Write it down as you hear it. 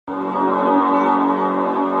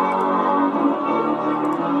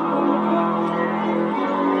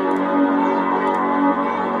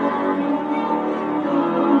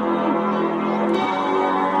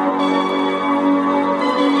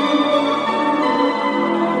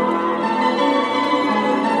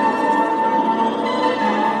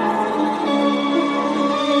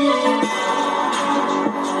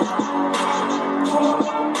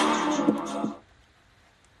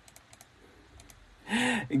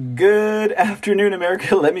Good afternoon,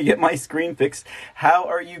 America. Let me get my screen fixed. How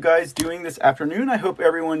are you guys doing this afternoon? I hope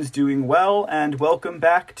everyone's doing well, and welcome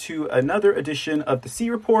back to another edition of the C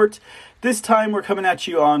Report. This time we're coming at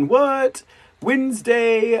you on what?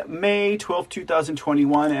 Wednesday, May 12th,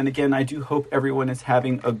 2021. And again, I do hope everyone is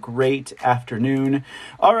having a great afternoon.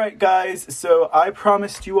 All right, guys. So I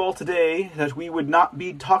promised you all today that we would not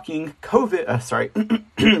be talking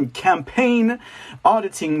campaign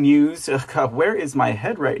auditing news. God, where is my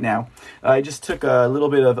head right now? I just took a little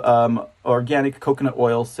bit of organic coconut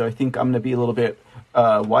oil, so I think I'm going to be a little bit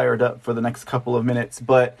wired up for the next couple of minutes.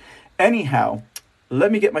 But anyhow,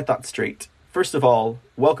 let me get my thoughts straight. First of all,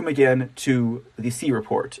 welcome again to the C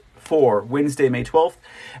Report for Wednesday, May 12th.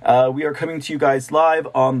 We are coming to you guys live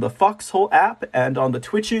on the Foxhole app and on the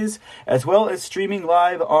Twitches, as well as streaming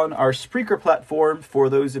live on our Spreaker platform for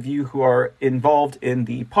those of you who are involved in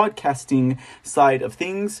the podcasting side of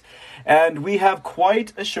things. And we have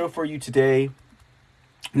quite a show for you today.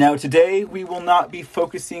 Now, today we will not be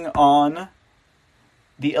focusing on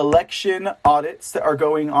the election audits that are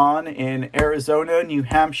going on in Arizona, New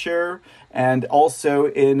Hampshire, and also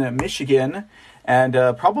in Michigan, and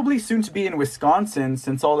probably soon to be in Wisconsin,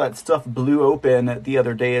 since all that stuff blew open the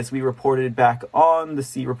other day, as we reported back on the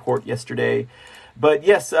C Report yesterday. But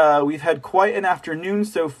yes, we've had quite an afternoon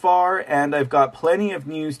so far, and I've got plenty of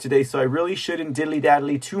news today, so I really shouldn't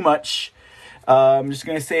diddly-daddly too much. I'm just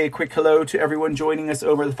going to say a quick hello to everyone joining us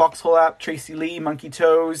over the Foxhole app: Tracy Lee, Monkey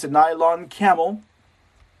Toes, Nylon Camel.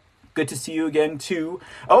 Good to see you again, too.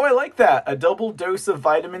 Oh, I like that. A double dose of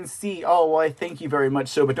vitamin C. Oh, well, I thank you very much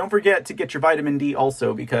so. But don't forget to get your vitamin D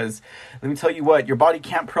also, because let me tell you what, your body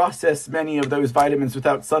can't process many of those vitamins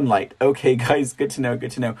without sunlight. Okay, guys, good to know,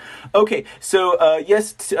 good to know. Okay, so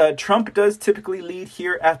yes, Trump does typically lead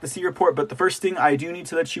here at the C Report, but the first thing I do need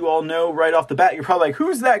to let you all know right off the bat, you're probably like,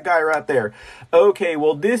 who's that guy right there? Okay,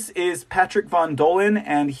 well, this is Patrick Von Dolan,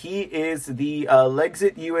 and he is the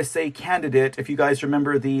Lexit USA candidate. If you guys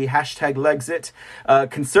remember the hashtag Lexit,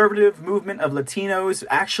 conservative movement of Latinos,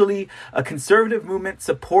 actually a conservative movement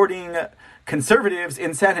supporting conservatives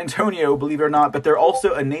in San Antonio, believe it or not, but they're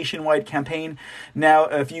also a nationwide campaign. Now,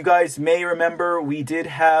 if you guys may remember, we did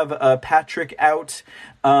have Patrick out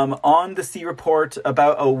on the C Report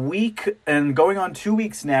about a week, and going on 2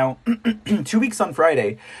 weeks now, 2 weeks on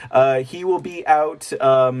Friday. He will be out.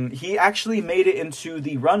 He actually made it into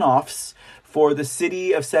the runoffs for the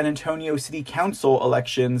City of San Antonio City Council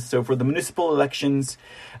elections, so for the municipal elections,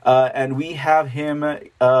 and we have him in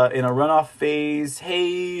a runoff phase.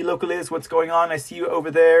 Hey, Localiz, what's going on? I see you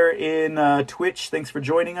over there in Twitch. Thanks for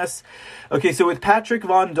joining us. Okay, so with Patrick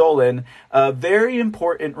Von Dolan, very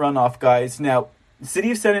important runoff, guys. Now,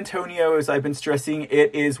 City of San Antonio, as I've been stressing,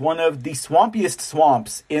 it is one of the swampiest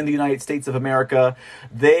swamps in the United States of America.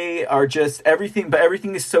 They are just everything, but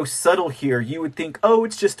everything is so subtle here. You would think, oh,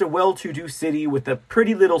 it's just a well-to-do city with a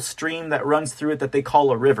pretty little stream that runs through it that they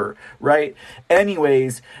call a river, right?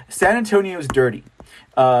 Anyways, San Antonio's dirty.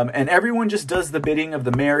 And everyone just does the bidding of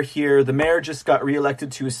the mayor here. The mayor just got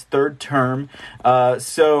reelected to his third term.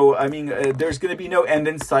 So, I mean, there's going to be no end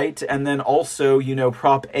in sight. And then also, you know,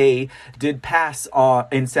 Prop A did pass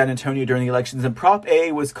in San Antonio during the elections. And Prop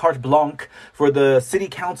A was carte blanche for the city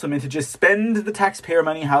councilmen to just spend the taxpayer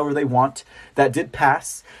money however they want. That did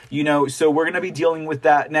pass, you know, so we're going to be dealing with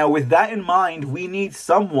that. Now, with that in mind, we need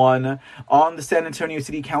someone on the San Antonio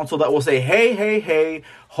City Council that will say, hey,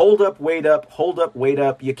 hold up, wait up.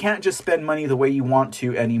 You can't just spend money the way you want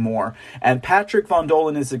to anymore. And Patrick Von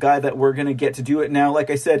Dolan is the guy that we're going to get to do it now. Like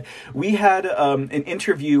I said, we had an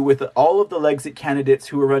interview with all of the Lexit candidates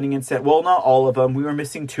who were running in well, not all of them. We were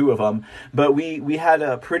missing 2 of them. But we had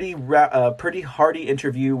a pretty hearty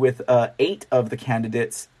interview with 8 of the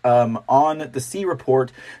candidates on the C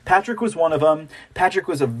Report. Patrick was one of them. Patrick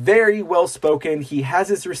was a very well-spoken. He has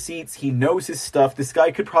his receipts. He knows his stuff. This guy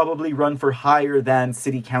could probably run for higher than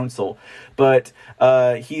city council. But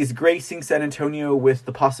he's gracing San Antonio with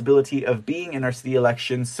the possibility of being in our city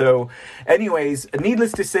election. So anyways,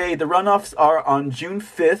 needless to say, the runoffs are on June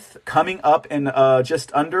 5th, coming up in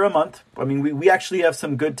just under a month. I mean, we actually have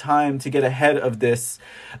some good time to get ahead of this.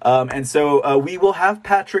 And so we will have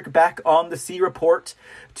Patrick back on the C Report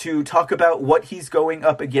to talk about what he's going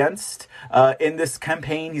up against in this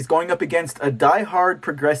campaign. He's going up against a diehard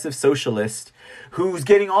progressive socialist who's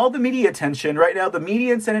getting all the media attention. Right now, the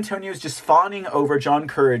media in San Antonio is just fawning over John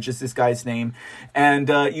Courage, is this guy's name. And,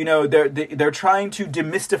 you know, they're trying to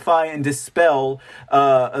demystify and dispel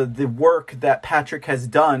the work that Patrick has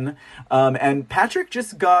done. And Patrick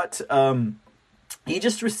just got he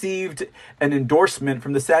just received an endorsement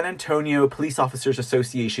from the San Antonio Police Officers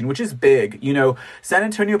Association, which is big. You know, San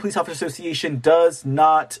Antonio Police Officers Association does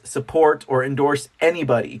not support or endorse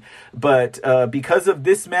anybody, but because of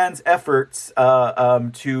this man's efforts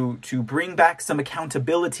to bring back some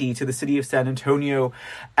accountability to the city of San Antonio,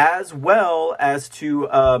 as well as to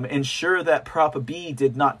ensure that Prop B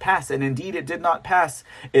did not pass, and indeed it did not pass.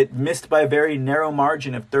 It missed by a very narrow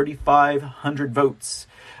margin of 3,500 votes.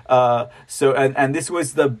 And this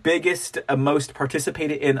was the biggest, most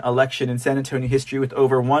participated in election in San Antonio history, with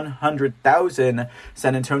over 100,000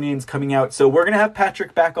 San Antonians coming out. So we're going to have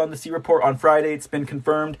Patrick back on the C Report on Friday. It's been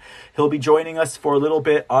confirmed. He'll be joining us for a little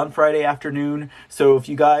bit on Friday afternoon. So if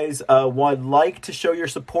you guys would like to show your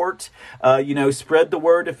support, spread the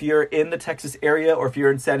word if you're in the Texas area or if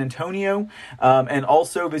you're in San Antonio. And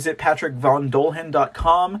also visit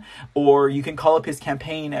patrickvondolhen.com, or you can call up his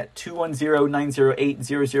campaign at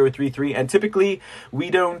 210-908-0033. And typically we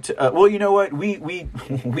don't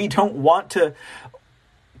we don't want to.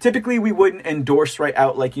 Typically, we wouldn't endorse right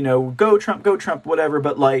out, like, go Trump, whatever.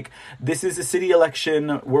 But, like, this is a city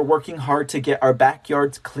election. We're working hard to get our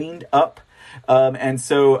backyards cleaned up. And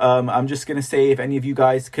so I'm just going to say, if any of you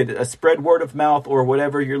guys could spread word of mouth or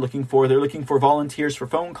whatever you're looking for. They're looking for volunteers for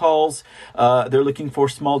phone calls. They're looking for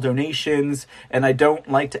small donations. And I don't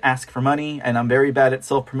like to ask for money. And I'm very bad at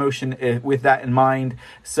self-promotion with that in mind.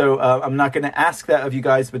 So I'm not going to ask that of you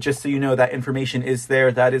guys. But just so you know, that information is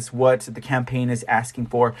there. That is what the campaign is asking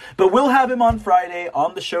for. But we'll have him on Friday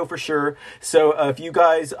on the show for sure. So if you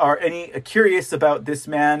guys are any curious about this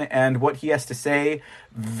man and what he has to say,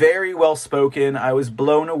 very well spoken. I was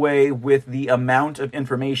blown away with the amount of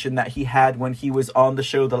information that he had when he was on the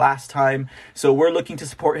show the last time. So we're looking to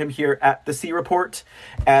support him here at the C Report,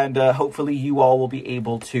 and hopefully you all will be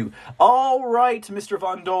able to. All right, Mr.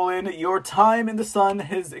 Von Dohlen, your time in the sun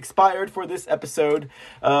has expired for this episode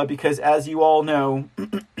because, as you all know,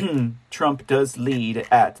 Trump does lead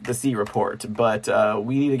at the C Report, but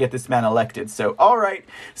we need to get this man elected. So, all right,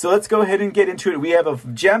 so let's go ahead and get into it. We have a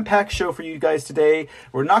jam-packed show for you guys today.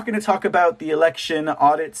 We're not going to talk about the election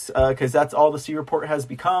audits because that's all the C Report has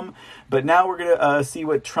become. But now we're going to see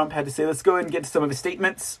what Trump had to say. Let's go ahead and get to some of his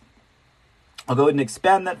statements. I'll go ahead and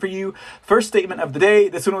expand that for you. First statement of the day.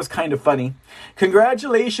 This one was kind of funny.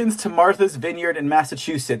 Congratulations to Martha's Vineyard in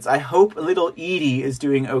Massachusetts. I hope little Edie is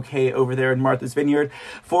doing okay over there in Martha's Vineyard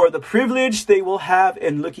for the privilege they will have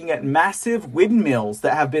in looking at massive windmills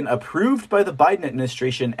that have been approved by the Biden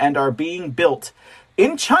administration and are being built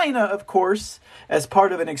in China, of course, as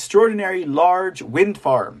part of an extraordinary large wind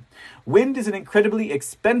farm. Wind is an incredibly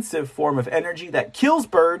expensive form of energy that kills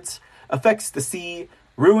birds, affects the sea,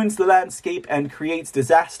 ruins the landscape, and creates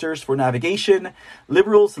disasters for navigation.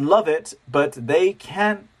 Liberals love it, but they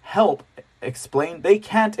can't explain why. I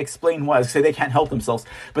was going to say they can't help themselves,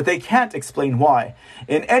 but they can't explain why.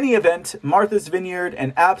 In any event, Martha's Vineyard,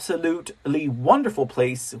 an absolutely wonderful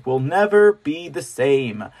place, will never be the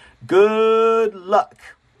same. Good luck.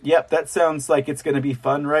 Yep, that sounds like it's going to be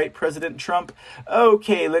fun, right, President Trump?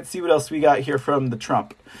 Okay, let's see what else we got here from the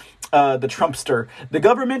Trump. The Trumpster. The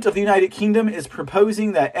government of the United Kingdom is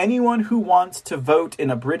proposing that anyone who wants to vote in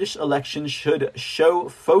a British election should show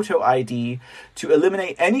photo ID to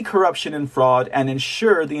eliminate any corruption and fraud and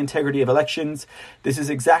ensure the integrity of elections. This is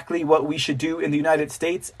exactly what we should do in the United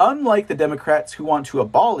States, unlike the Democrats who want to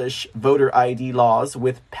abolish voter ID laws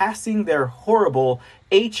with passing their horrible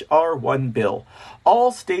H.R. 1 bill.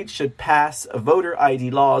 All states should pass voter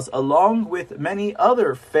ID laws along with many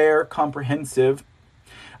other fair, comprehensive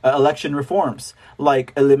election reforms,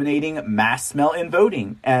 like eliminating mass mail-in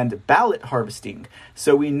voting and ballot harvesting,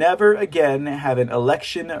 so we never again have an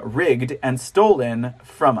election rigged and stolen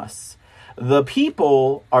from us. The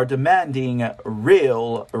people are demanding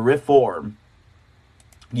real reform.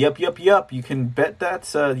 Yup. You can bet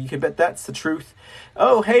that's the truth.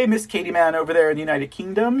 Oh, hey, Miss Katie Mann over there in the United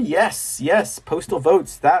Kingdom. Yes, postal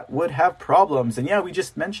votes, that would have problems. And yeah, we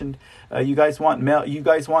just mentioned you guys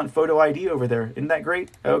want photo ID over there. Isn't that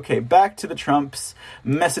great? Okay, back to the Trump's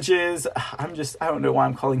messages. I don't know why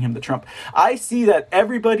I'm calling him the Trump. I see that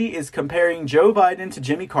everybody is comparing Joe Biden to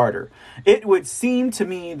Jimmy Carter. It would seem to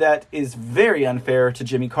me that is very unfair to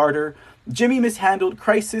Jimmy Carter. Jimmy mishandled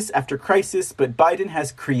crisis after crisis, but Biden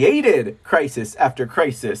has created crisis after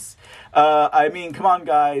crisis. I mean, come on,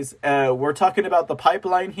 guys. We're talking about the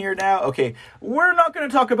pipeline here now. Okay, we're not going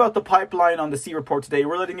to talk about the pipeline on the C Report today.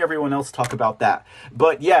 We're letting everyone else talk about that.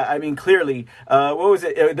 But yeah, I mean, clearly, what was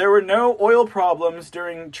it? There were no oil problems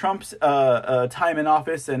during Trump's time in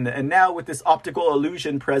office, and now with this optical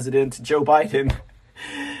illusion president, Joe Biden,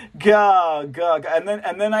 God.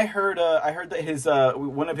 And then I heard that his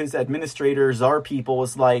one of his administrators, our people,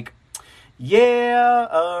 was like,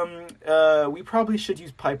 yeah, we probably should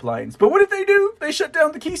use pipelines. But what did they do? They shut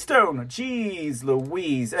down the Keystone. Jeez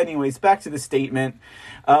Louise. Anyways, back to the statement.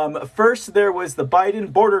 First, there was the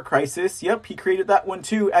Biden border crisis. Yep, he created that one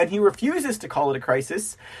too, and he refuses to call it a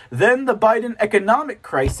crisis. Then the Biden economic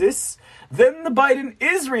crisis. Then the Biden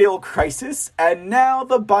Israel crisis. And now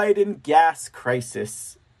the Biden gas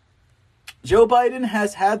crisis. Joe Biden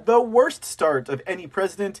has had the worst start of any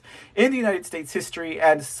president in the United States history,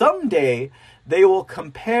 and someday they will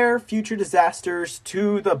compare future disasters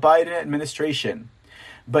to the Biden administration.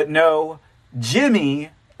 But no, Jimmy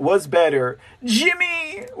was better.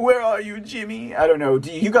 Jimmy! Where are you, Jimmy? I don't know.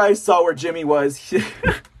 You guys saw where Jimmy was.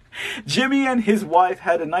 Jimmy and his wife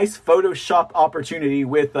had a nice Photoshop opportunity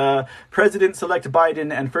with President-select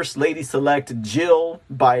Biden and First Lady-select Jill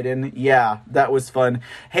Biden. Yeah, that was fun.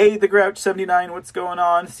 Hey, the Grouch79, what's going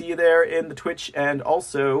on? See you there in the Twitch. And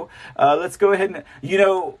also, let's go ahead and,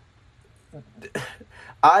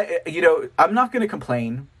 I'm not going to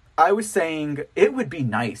complain. I was saying it would be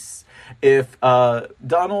nice if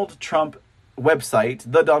Donald Trump website,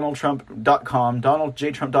 thedonaldtrump.com,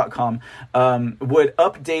 donaldjtrump.com, would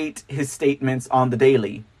update his statements on the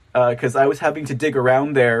daily, because I was having to dig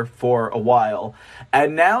around there for a while,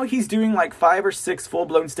 and now he's doing like 5 or 6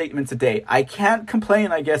 full-blown statements a day. I can't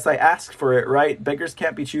complain. I guess I asked for it, right? Beggars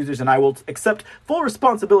can't be choosers, and I will accept full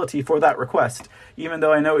responsibility for that request, even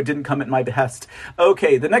though I know it didn't come at my behest.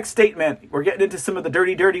 Okay, the next statement, we're getting into some of the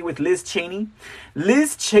dirty with Liz Cheney.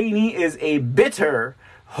 Liz Cheney is a bitter,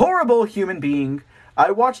 horrible human being.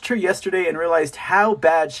 I watched her yesterday and realized how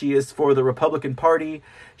bad she is for the Republican Party.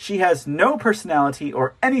 She has no personality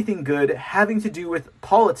or anything good having to do with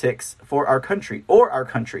politics for our country or our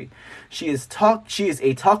country. She is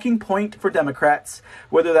a talking point for Democrats,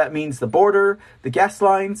 whether that means the border, the gas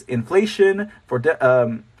lines, inflation,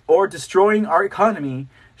 or destroying our economy.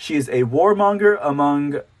 She is a warmonger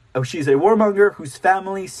She's a warmonger whose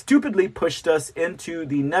family stupidly pushed us into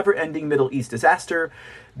the never-ending Middle East disaster,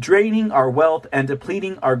 draining our wealth and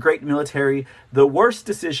depleting our great military, the worst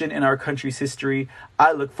decision in our country's history.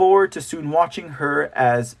 I look forward to soon watching her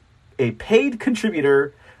as a paid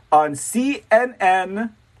contributor on CNN,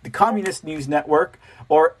 the Communist News Network,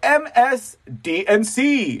 or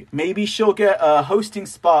MSDNC. Maybe she'll get a hosting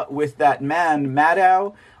spot with that man,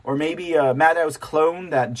 Maddow, or maybe Maddow's clone,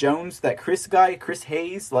 that Jones, that Chris guy, Chris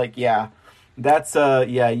Hayes. Like, yeah, that's,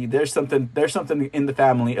 there's something in the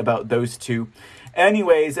family about those two.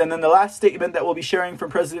 Anyways, and then the last statement that we'll be sharing from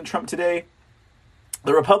President Trump today.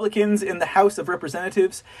 The Republicans in the House of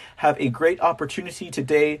Representatives have a great opportunity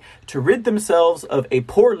today to rid themselves of a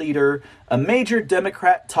poor leader, a major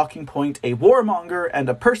Democrat talking point, a warmonger, and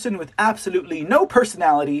a person with absolutely no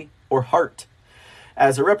personality or heart.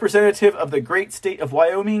 As a representative of the great state of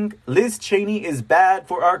Wyoming, Liz Cheney is bad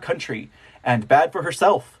for our country and bad for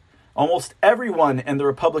herself. Almost everyone in the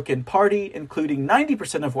Republican Party, including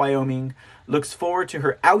 90% of Wyoming, looks forward to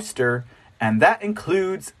her ouster, and that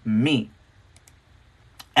includes me.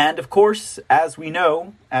 And of course, as we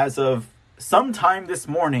know, as of sometime this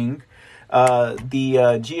morning,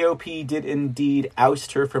 the GOP did indeed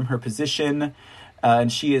oust her from her position,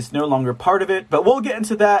 and she is no longer part of it. But we'll get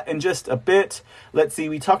into that in just a bit. Let's see,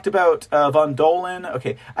 we talked about Von Dolan.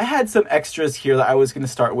 Okay, I had some extras here that I was going to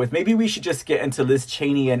start with. Maybe we should just get into Liz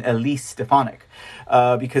Cheney and Elise Stefanik,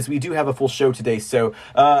 because we do have a full show today. So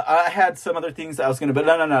I had some other things that I was going to, but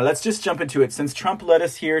no, let's just jump into it. Since Trump led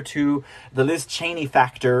us here to the Liz Cheney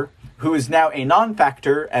factor, who is now a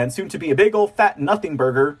non-factor and soon to be a big old fat nothing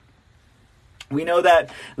burger. We know that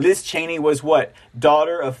Liz Cheney was what?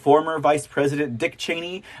 Daughter of former Vice President Dick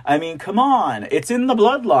Cheney? I mean, come on. It's in the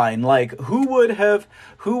bloodline. Like, who would have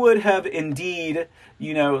indeed,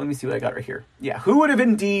 let me see what I got right here. Yeah, who would have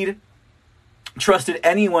indeed trusted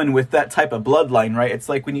anyone with that type of bloodline, right? It's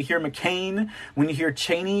like when you hear McCain, when you hear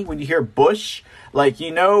Cheney, when you hear Bush, like,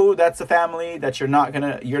 that's a family that you're not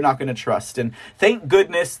gonna trust. And thank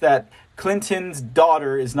goodness that Clinton's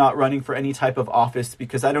daughter is not running for any type of office,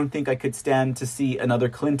 because I don't think I could stand to see another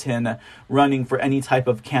Clinton running for any type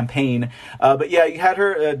of campaign. But yeah, you had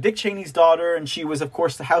her, Dick Cheney's daughter, and she was, of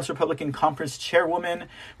course, the House Republican Conference chairwoman,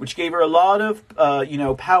 which gave her a lot of,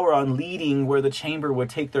 power on leading where the chamber would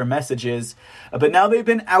take their messages. But now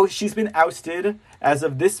she's been ousted as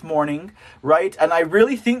of this morning, right? And I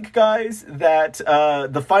really think, guys, that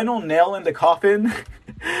the final nail in the coffin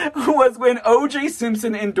was when O.J.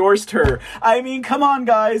 Simpson endorsed her. I mean, come on,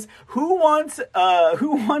 guys. Who wants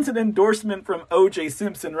an endorsement from O.J.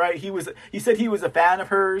 Simpson, right? He said he was a fan of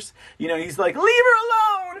hers. He's like, leave her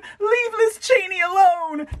alone! Leave Liz Cheney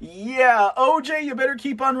alone! phone. Yeah, OJ, you better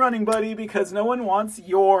keep on running, buddy, because no one wants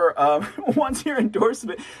your wants your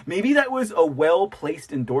endorsement. Maybe that was a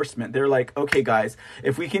well-placed endorsement. They're like, okay, guys,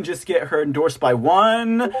 if we can just get her endorsed by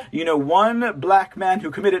one black man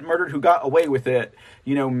who committed murder who got away with it,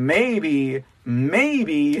 maybe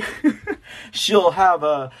she'll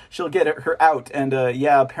get her out. And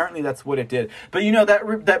yeah, apparently that's what it did. But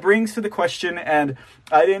that brings to the question, and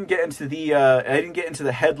I didn't get into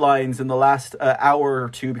the headlines in the last hour or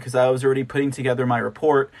two because I was already putting together my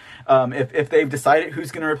report. If they've decided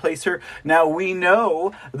who's going to replace her. Now, we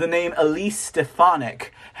know the name Elise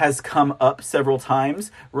Stefanik has come up several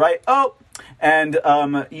times, right? Oh, and,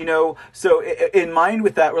 so in mind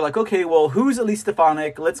with that, we're like, okay, well, who's Elise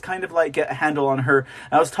Stefanik? Let's kind of like get a handle on her.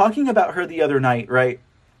 And I was talking about her the other night, right?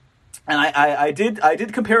 And I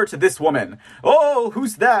did compare her to this woman. Oh,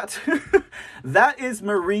 who's that? That is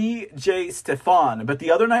Marie J. Stefan. But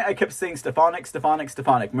the other night I kept saying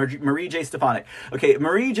Stefanik. Marie J. Stefanik. Okay,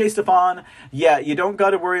 Marie J. Stefan. Yeah, you don't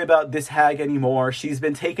got to worry about this hag anymore. She's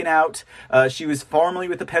been taken out. She was formerly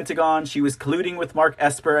with the Pentagon. She was colluding with Mark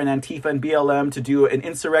Esper and Antifa and BLM to do an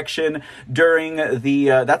insurrection during the...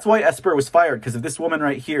 that's why Esper was fired, because of this woman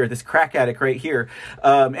right here, this crack addict right here.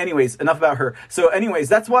 Anyways, enough about her. So anyways,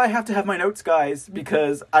 that's why I have to have my notes, guys,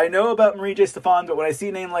 because I know about Marie J. Stefan, but when I see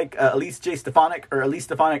a name like Elise J. Stefanik or Elise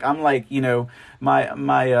Stefanik, I'm like,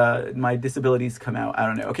 my disabilities come out. I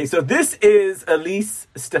don't know. Okay, so this is Elise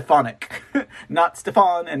Stefanik, not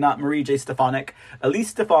Stefan and not Marie J. Stefanik. Elise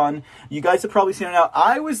Stefan. You guys have probably seen her now.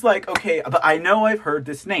 I was like, okay, but I know I've heard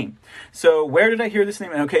this name. So where did I hear this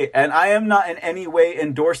name? And okay, and I am not in any way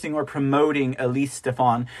endorsing or promoting Elise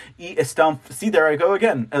Stefan. See, there I go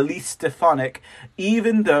again. Elise Stefanik,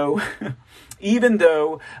 even though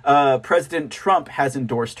President Trump has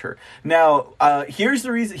endorsed her. Now, here's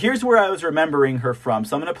the reason. Here's where I was remembering her from.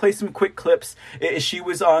 So I'm going to play some quick clips. She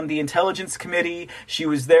was on the Intelligence Committee. She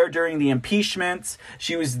was there during the impeachments.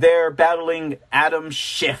 She was there battling Adam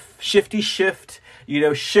Schiff. Shifty Shift.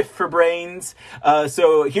 Shift for brains.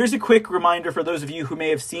 So here's a quick reminder for those of you who may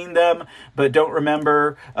have seen them but don't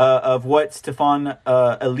remember of what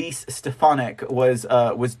Elise Stefanik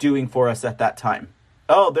was doing for us at that time.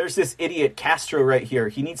 Oh, there's this idiot Castro right here.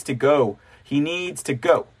 He needs to go.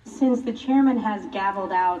 Since the chairman has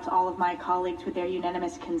gavelled out all of my colleagues with their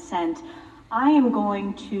unanimous consent, I am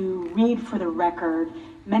going to read for the record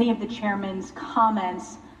many of the chairman's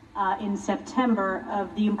comments in September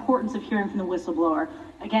of the importance of hearing from the whistleblower.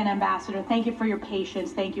 Again, Ambassador, thank you for your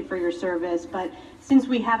patience, thank you for your service, but since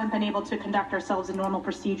we haven't been able to conduct ourselves in normal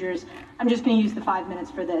procedures, I'm just going to use the 5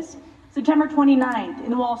 minutes for this. September 29th,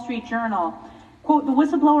 in the Wall Street Journal, quote, the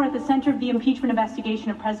whistleblower at the center of the impeachment investigation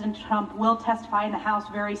of President Trump will testify in the House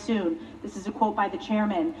very soon. This is a quote by the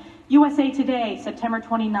chairman. USA Today, September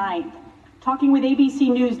 29th. Talking with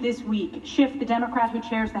ABC News this week, Schiff, the Democrat who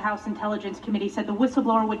chairs the House Intelligence Committee, said the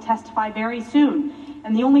whistleblower would testify very soon.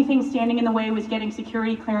 And the only thing standing in the way was getting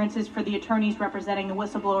security clearances for the attorneys representing the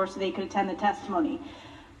whistleblower so they could attend the testimony.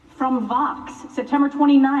 From Vox, September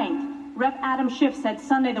 29th. Rep. Adam Schiff said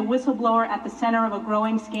Sunday the whistleblower at the center of a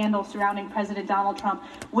growing scandal surrounding President Donald Trump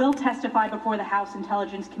will testify before the House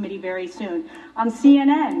Intelligence Committee very soon. On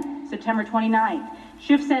CNN, September 29th,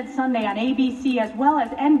 Schiff said Sunday on ABC as well as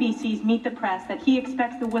NBC's Meet the Press that he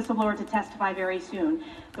expects the whistleblower to testify very soon.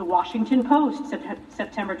 The Washington Post,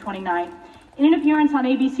 September 29th. In an appearance on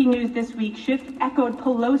ABC News this week, Schiff echoed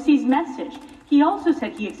Pelosi's message. He also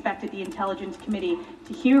said he expected the Intelligence Committee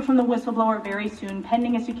to hear from the whistleblower very soon,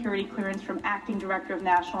 pending a security clearance from Acting Director of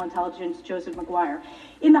National Intelligence Joseph Maguire.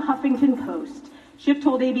 In the Huffington Post, Schiff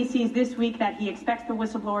told ABC's This Week that he expects the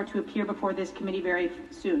whistleblower to appear before this committee very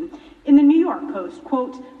soon. In the New York Post,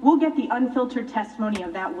 quote, we'll get the unfiltered testimony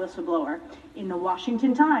of that whistleblower. In the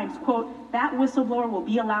Washington Times, quote, that whistleblower will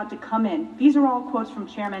be allowed to come in. These are all quotes from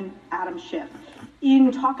Chairman Adam Schiff. In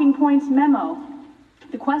Talking Points memo,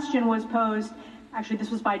 the question was posed, actually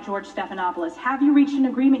this was by George Stephanopoulos, have you reached an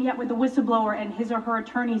agreement yet with the whistleblower and his or her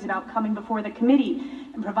attorneys about coming before the committee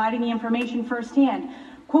and providing the information firsthand?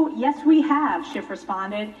 Quote, yes, we have, Schiff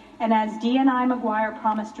responded, and as DNI Maguire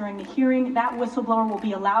promised during the hearing, that whistleblower will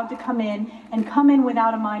be allowed to come in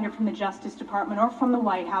without a minder from the Justice Department or from the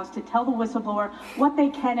White House to tell the whistleblower what they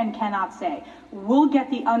can and cannot say. We'll get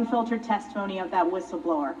the unfiltered testimony of that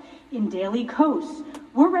whistleblower. In Daily Kos,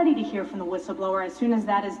 we're ready to hear from the whistleblower as soon as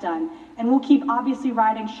that is done, and we'll keep obviously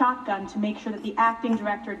riding shotgun to make sure that the acting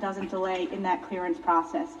director doesn't delay in that clearance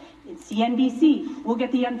process. In CNBC, we'll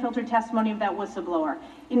get the unfiltered testimony of that whistleblower.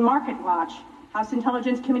 In Market Watch, House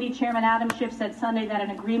Intelligence Committee Chairman Adam Schiff said Sunday that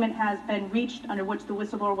an agreement has been reached under which the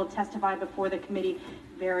whistleblower will testify before the committee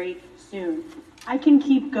very soon. I can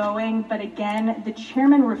keep going, but again, the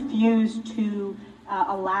chairman refused to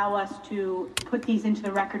allow us to put these into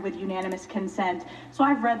the record with unanimous consent. So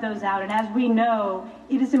I've read those out, and as we know,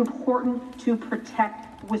 it is important to protect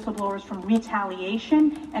whistleblowers from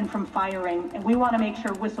retaliation and from firing, and we want to make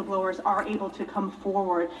sure whistleblowers are able to come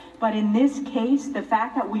forward. But in this case, the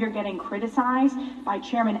fact that we are getting criticized by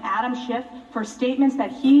Chairman Adam Schiff for statements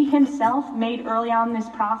that he himself made early on in this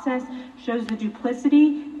process shows the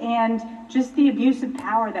duplicity and just the abuse of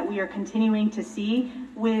power that we are continuing to see.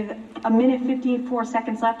 With a minute 54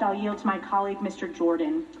 seconds left, I'll yield to my colleague, Mr.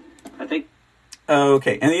 Jordan. I think.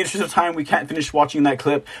 Okay, in the interest of time, we can't finish watching that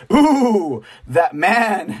clip. Ooh, that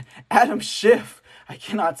man, Adam Schiff. I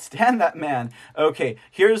cannot stand that man. Okay,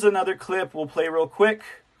 here's another clip we'll play real quick.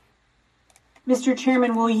 Mr.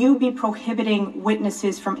 Chairman, will you be prohibiting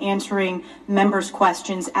witnesses from answering members'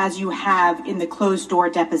 questions as you have in the closed-door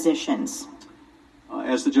depositions?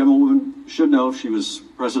 As the gentlewoman should know, if she was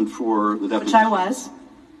present for the deposition. Which I was,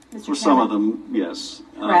 Mr. For Chairman. some of them, yes.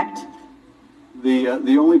 Correct.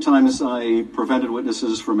 The only times I prevented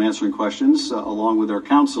witnesses from answering questions, along with their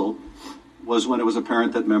counsel, was when it was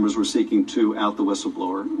apparent that members were seeking to out the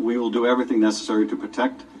whistleblower. We will do everything necessary to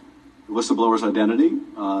protect the whistleblower's identity,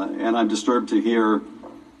 and I'm disturbed to hear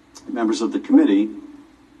members of the committee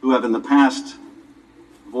who have in the past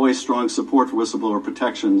voiced strong support for whistleblower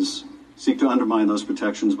protections seek to undermine those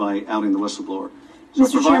protections by outing the whistleblower.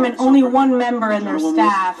 Mr. Chairman, only one member and their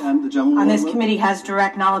staff on this committee has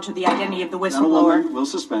direct knowledge of the identity of the whistleblower. Will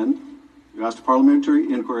suspend. You asked a parliamentary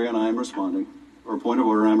inquiry and I am responding, or a point of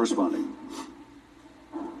order, I'm responding.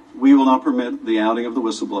 We will not permit the outing of the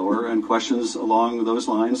whistleblower, and questions along those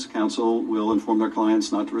lines, counsel will inform their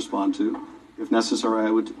clients not to respond to. If necessary,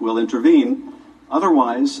 will intervene.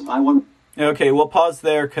 Otherwise, I want... Okay, we'll pause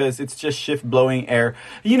there because it's just Schiff blowing air.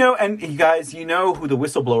 You know, and you guys, you know who the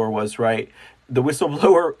whistleblower was, right? The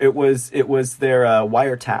whistleblower, it was their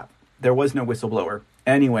wiretap. There was no whistleblower.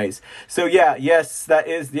 Anyways, so yeah,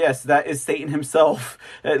 that is Satan himself.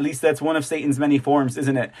 At least that's one of Satan's many forms,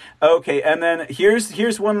 isn't it? Okay, and then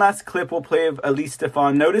here's one last clip we'll play of Elise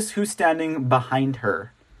Stephane. Notice who's standing behind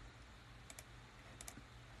her.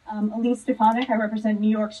 Elise Stefanik. I represent New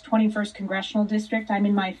York's 21st Congressional District. I'm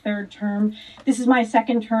in my third term. This is my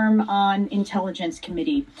second term on Intelligence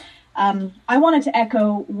Committee. I wanted to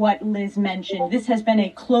echo what Liz mentioned. This has been a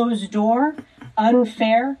closed-door,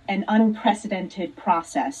 unfair, and unprecedented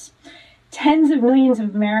process. Tens of millions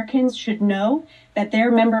of Americans should know that their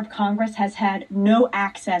member of Congress has had no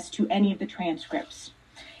access to any of the transcripts.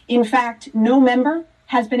 In fact, no member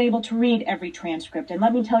has been able to read every transcript, and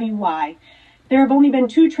let me tell you why. There have only been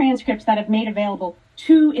 2 transcripts that have made available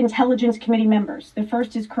to Intelligence Committee members. The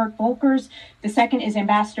first is Kurt Volker's, the second is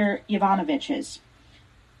Ambassador Yovanovitch's.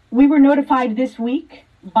 We were notified this week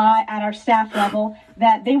at our staff level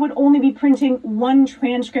that they would only be printing 1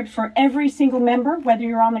 transcript for every single member, whether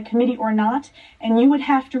you're on the committee or not, and you would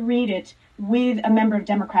have to read it with a member of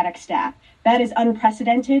Democratic staff. That is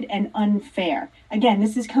unprecedented and unfair. Again,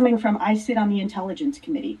 this is coming from, I sit on the Intelligence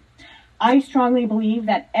Committee. I strongly believe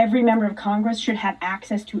that every member of Congress should have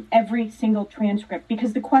access to every single transcript,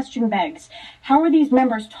 because the question begs, how are these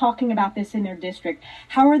members talking about this in their district?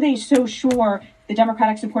 How are they so sure the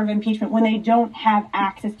Democratic support of impeachment when they don't have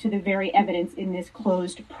access to the very evidence in this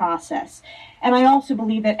closed process? And I also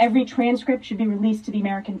believe that every transcript should be released to the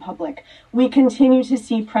American public. We continue to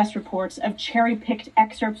see press reports of cherry-picked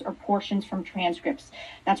excerpts or portions from transcripts.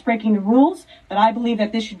 That's breaking the rules, but I believe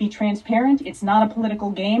that this should be transparent. It's not a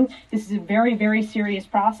political game. This is a very, very serious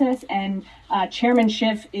process, and Chairman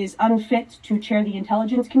Schiff is unfit to chair the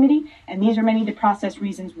Intelligence Committee, and these are many of the process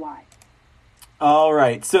reasons why. All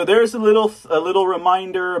right, so there's a little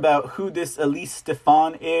reminder about who this Elise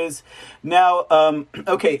Stephane is. Now,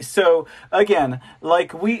 okay, so again,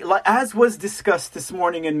 as was discussed this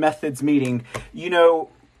morning in Methods meeting, you know,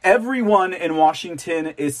 everyone in Washington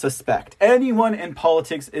is suspect. Anyone in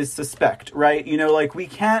politics is suspect, right? You know, like, we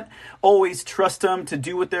can't always trust them to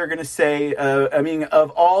do what they're going to say. I mean, of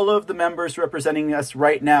all of the members representing us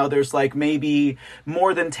right now, there's like maybe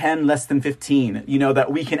more than 10, less than 15, you know,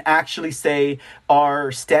 that we can actually say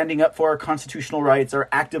are standing up for our constitutional rights, are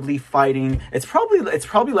actively fighting. It's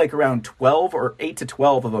probably like around 12 or 8 to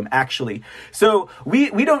 12 of them, actually. So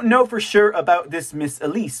we don't know for sure about this Miss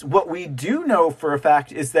Elise. What we do know for a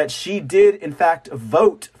fact is is that she did, in fact,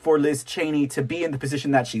 vote for Liz Cheney to be in the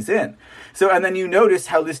position that she's in. So, and then you notice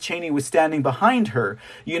how Liz Cheney was standing behind her,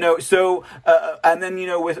 and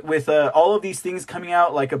then, with all of these things coming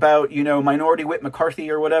out, like about, Minority Whip McCarthy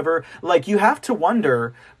or whatever, like, you have to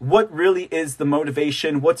wonder what really is the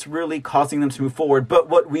motivation, what's really causing them to move forward. But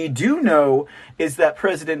what we do know is that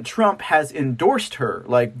President Trump has endorsed her,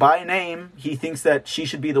 like, by name. He thinks that she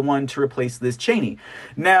should be the one to replace Liz Cheney.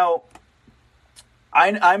 Now,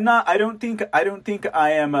 I don't think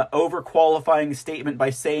I am overqualifying a statement by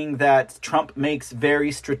saying that Trump makes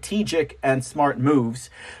very strategic and smart moves.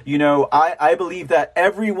 I believe that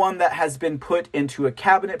everyone that has been put into a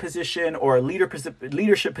cabinet position or a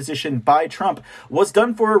leadership position by Trump was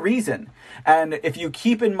done for a reason. And if you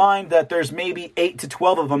keep in mind that there's maybe 8 to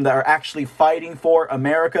 12 of them that are actually fighting for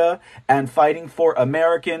America and fighting for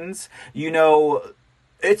Americans,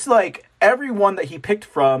 it's like everyone that he picked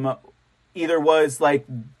from either was like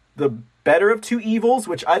the better of two evils,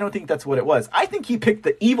 which I don't think that's what it was. I think he picked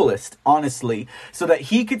the evilest, honestly, so that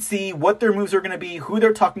he could see what their moves are going to be, who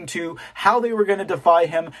they're talking to, how they were going to defy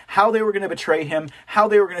him, how they were going to betray him, how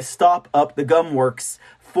they were going to stop up the gum works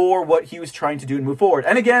for what he was trying to do and move forward.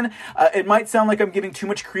 And again, it might sound like I'm giving too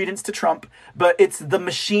much credence to Trump, but it's the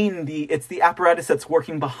machine, it's the apparatus that's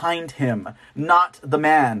working behind him, not the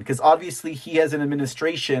man. Because obviously he has an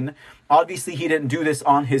administration. Obviously he didn't do this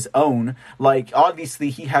on his own. Like, obviously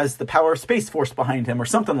he has the power of Space Force behind him or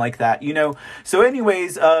something like that, So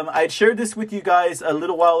anyways, I shared this with you guys a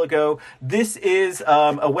little while ago. This is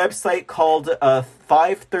a website called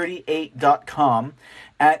 538.com.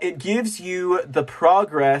 It gives you the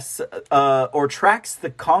progress or tracks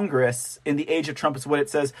the Congress in the age of Trump is what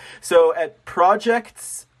it says. So at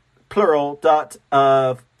projects, plural,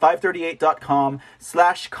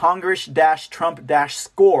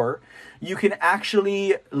 538.com/Congress-Trump-score, you can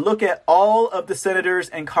actually look at all of the senators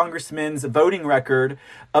and congressmen's voting record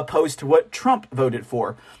opposed to what Trump voted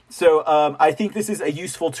for. So I think this is a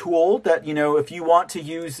useful tool that, if you want to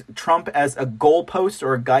use Trump as a goalpost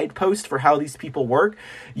or a guidepost for how these people work,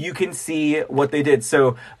 you can see what they did.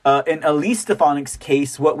 So in Elise Stefanik's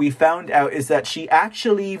case, what we found out is that she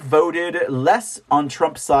actually voted less on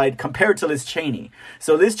Trump's side compared to Liz Cheney.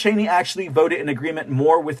 So Liz Cheney actually voted in agreement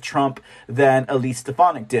more with Trump than Elise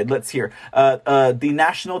Stefanik did. Let's hear. The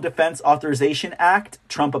National Defense Authorization Act,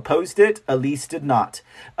 Trump opposed it. Elise did not.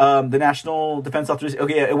 The National Defense Authorization,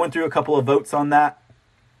 okay, it went through a couple of votes on that.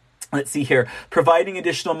 Let's see here. Providing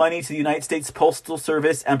additional money to the United States Postal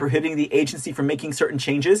Service and prohibiting the agency from making certain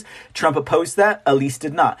changes. Trump opposed that. Elise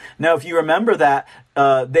did not. Now, if you remember that,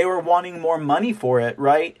 they were wanting more money for it,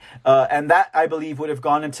 right? And that, I believe, would have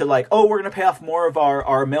gone into like, we're going to pay off more of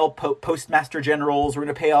our mail postmaster generals. We're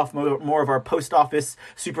going to pay off more of our post office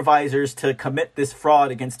supervisors to commit this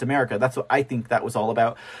fraud against America. That's what I think that was all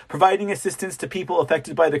about. Providing assistance to people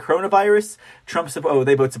affected by the coronavirus.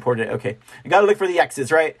 They both supported it. Okay. You got to look for the X's,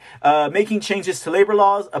 right? Making changes to labor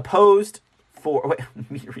laws. Opposed. I'm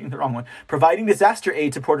reading the wrong one. Providing disaster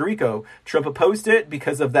aid to Puerto Rico. Trump opposed it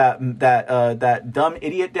because of that dumb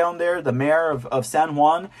idiot down there, the mayor of San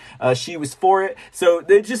Juan. She was for it. So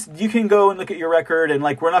you can go and look at your record, and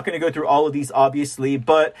like, we're not going to go through all of these, obviously.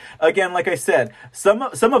 But again, like I said, some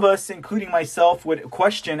of us, including myself, would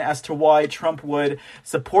question as to why Trump would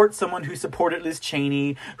support someone who supported Liz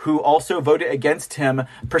Cheney, who also voted against him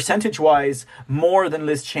percentage-wise more than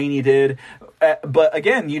Liz Cheney did. But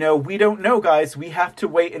again, we don't know, guys. We have to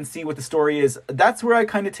wait and see what the story is. That's where I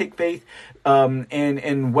kind of take faith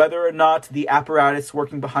in whether or not the apparatus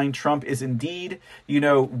working behind Trump is indeed,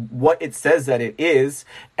 what it says that it is.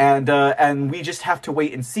 And we just have to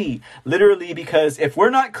wait and see. Literally, because if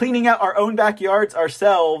we're not cleaning out our own backyards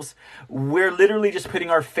ourselves, we're literally just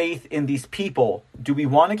putting our faith in these people. Do we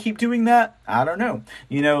want to keep doing that? I don't know.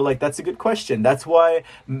 That's a good question. That's why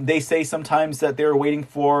they say sometimes that they're waiting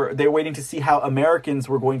to see how Americans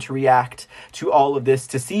were going to react to all of this,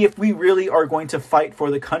 to see if we really are going to fight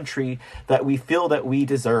for the country that we feel that we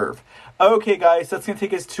deserve. Okay, guys, that's going to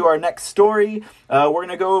take us to our next story. We're going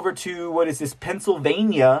to go over to, what is this,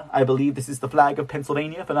 Pennsylvania. I believe this is the flag of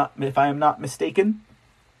Pennsylvania, if I am not mistaken.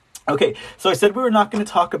 Okay, so I said we were not going to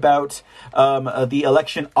talk about the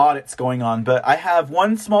election audits going on, but I have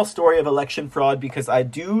one small story of election fraud because I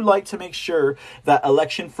do like to make sure that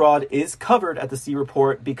election fraud is covered at the C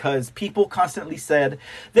Report, because people constantly said,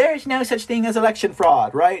 there's no such thing as election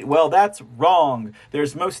fraud, right? Well, that's wrong.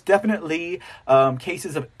 There's most definitely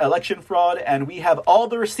cases of election fraud, and we have all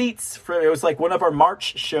the receipts for, it was like one of our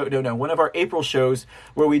one of our April shows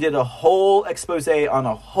where we did a whole expose on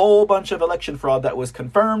a whole bunch of election fraud that was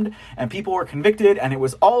confirmed. happened, and people were convicted, and it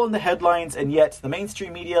was all in the headlines, and yet the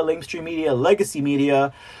mainstream media, lamestream media, legacy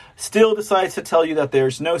media still decides to tell you that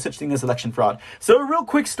there's no such thing as election fraud. So a real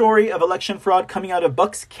quick story of election fraud coming out of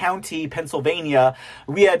Bucks County, Pennsylvania.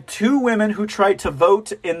 We had 2 women who tried to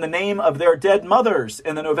vote in the name of their dead mothers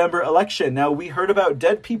in the November election. Now, we heard about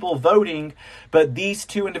dead people voting, but these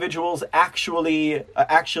 2 individuals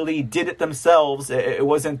actually did it themselves. It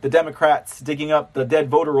wasn't the Democrats digging up the dead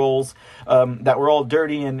voter rolls that were all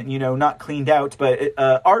dirty and, not cleaned out. But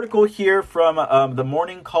article here from the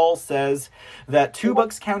Morning Call says that 2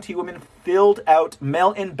 Bucks County women filled out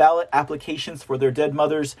mail-in ballot applications for their dead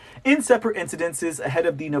mothers in separate incidences ahead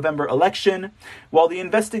of the November election. While the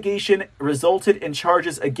investigation resulted in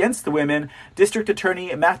charges against the women, District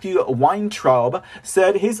Attorney Matthew Weintraub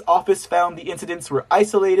said his office found the incidents were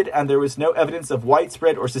isolated and there was no evidence of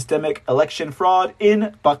widespread or systemic election fraud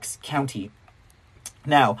in Bucks County.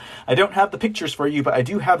 Now, I don't have the pictures for you, but I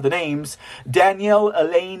do have the names. Danielle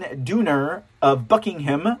Elaine Dooner of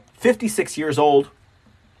Buckingham, 56 years old,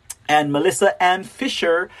 and Melissa Ann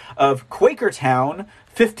Fisher of Quakertown,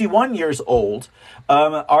 51 years old,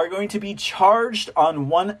 are going to be charged on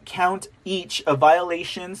 1 count each of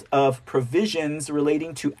violations of provisions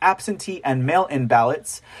relating to absentee and mail-in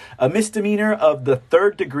ballots, a misdemeanor of the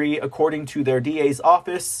 3rd degree according to their DA's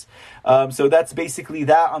office. So that's basically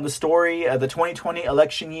that on the story. The 2020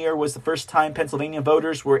 election year was the first time Pennsylvania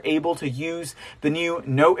voters were able to use the new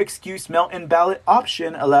no-excuse mail-in ballot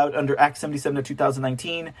option allowed under Act 77 of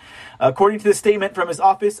 2019. According to the statement from his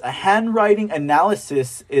office, a handwriting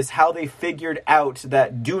analysis is how they figured out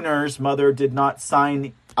that Dooner's mother did not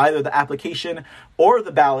sign either the application or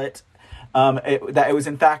the ballot, that it was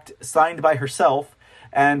in fact signed by herself.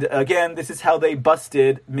 And again, this is how they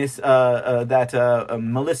busted Melissa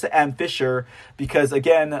Ann Fisher, because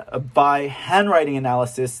again, by handwriting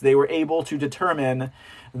analysis, they were able to determine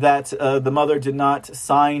that the mother did not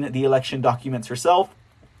sign the election documents herself.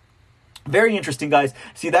 Very interesting, guys.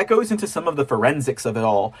 See, that goes into some of the forensics of it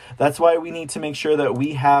all. That's why we need to make sure that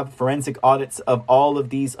we have forensic audits of all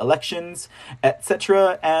of these elections,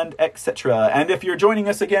 etc. and etc. And if you're joining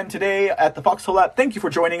us again today at the Foxhole app, thank you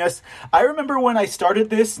for joining us. I remember when I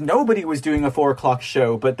started this, nobody was doing a 4 o'clock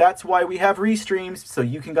show, but that's why we have restreams, so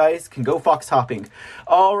you guys can go fox hopping.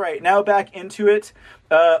 All right, now back into it.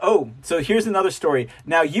 So here's another story.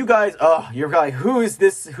 Now, you guys, you're like, who is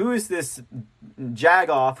this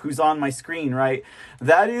Jagoff who's on my screen, right?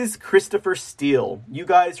 That is Christopher Steele. You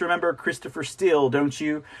guys remember Christopher Steele, don't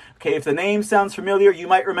you? Okay, if the name sounds familiar, you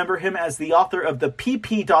might remember him as the author of the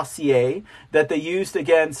PP dossier that they used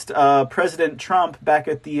against President Trump back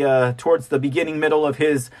at the towards the middle of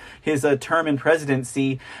his term in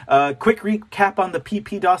presidency. Quick recap on the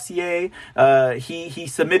PP dossier. He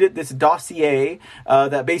submitted this dossier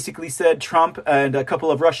that basically said Trump and a couple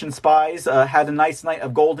of Russian spies had a nice night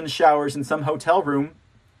of golden showers in some hotel room.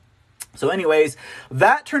 So anyways,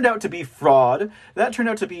 that turned out to be fraud. That turned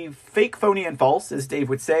out to be fake, phony, and false, as Dave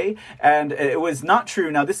would say. And it was not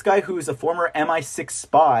true. Now, this guy who's a former MI6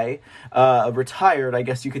 spy, retired, I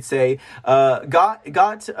guess you could say, got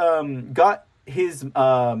his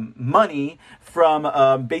money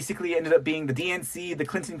from basically ended up being the DNC, the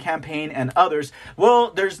Clinton campaign, and others.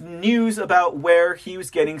 Well, there's news about where he was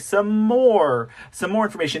getting some more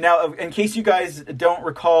information. Now, in case you guys don't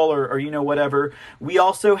recall or whatever, we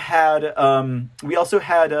also had the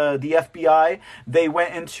FBI.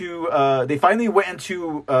 They finally went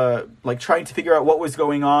into like trying to figure out what was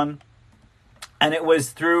going on, and it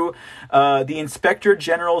was through the Inspector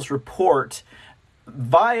General's report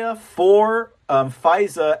via 4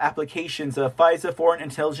 FISA applications, FISA Foreign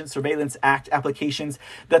Intelligence Surveillance Act applications,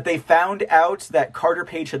 that they found out that Carter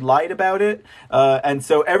Page had lied about it. And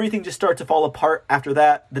so everything just started to fall apart after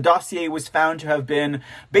that. The dossier was found to have been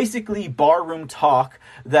basically barroom talk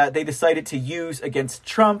that they decided to use against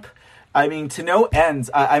Trump. I mean, to no ends.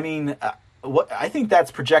 I think that's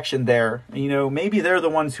projection there. Maybe they're the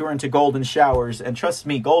ones who are into golden showers. And trust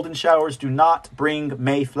me, golden showers do not bring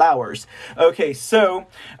May flowers. Okay, so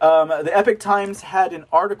the Epoch Times had an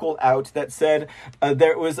article out that said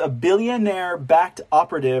there was a billionaire-backed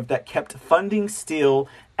operative that kept funding Steele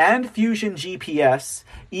and Fusion GPS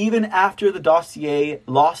even after the dossier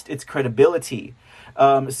lost its credibility.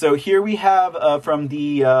 So here we have from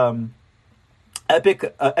the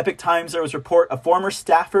Epoch Times, there was a report, a former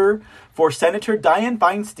staffer for Senator Dianne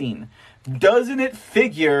Feinstein. Doesn't it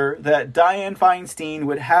figure that Dianne Feinstein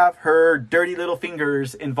would have her dirty little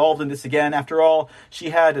fingers involved in this again? After all, she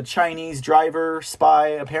had a Chinese driver spy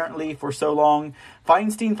apparently for so long.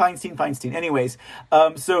 Feinstein. Anyways,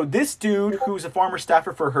 so this dude who's a former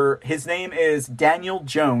staffer for her, his name is Daniel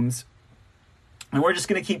Jones. And we're just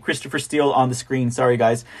going to keep Christopher Steele on the screen. Sorry,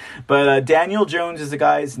 guys. But Daniel Jones is the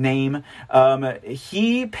guy's name.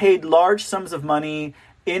 He paid large sums of money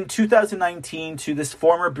in 2019 to this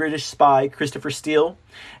former British spy, Christopher Steele,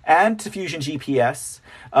 and to Fusion GPS,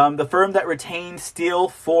 the firm that retained Steele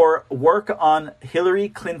for work on Hillary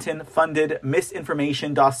Clinton-funded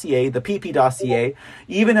misinformation dossier, the PP dossier,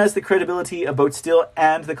 even as the credibility of both Steele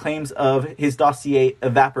and the claims of his dossier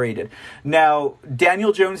evaporated. Now,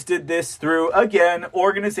 Daniel Jones did this through, again,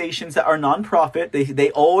 organizations that are nonprofit.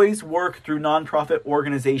 They always work through nonprofit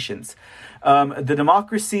organizations. The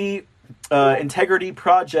Democracy Integrity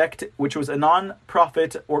Project, which was a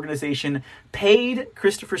non-profit organization, paid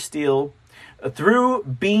Christopher Steele through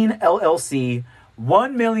Bean LLC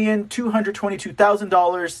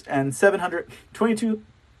 $1,222,000 and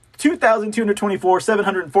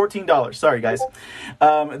 $2,224,714. Sorry, guys.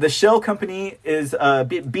 The shell company is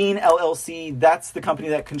Bean LLC. That's the company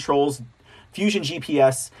that controls Fusion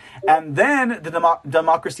GPS. And then the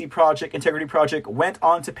Democracy Project, Integrity Project, went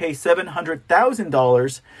on to pay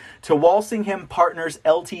 $700,000 to Walsingham Partners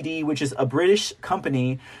Ltd, which is a British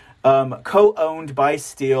company co-owned by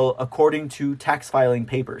Steele, according to tax filing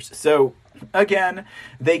papers. So, again,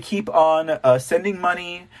 they keep on sending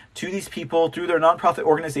money to these people through their nonprofit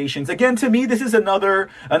organizations. Again, to me, this is another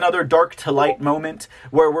dark to light moment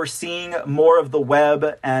where we're seeing more of the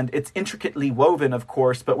web, and it's intricately woven, of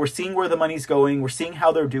course, but we're seeing where the money's going. We're seeing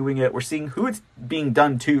how they're doing it. We're seeing who it's being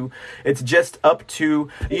done to. It's just up to,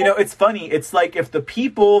 it's funny. It's like if the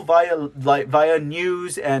people via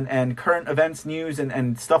news and current events news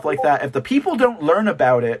and stuff like that, if the people don't learn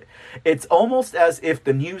about it, it's almost as if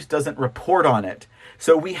the news doesn't report on it.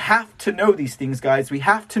 So we have to know these things, guys. We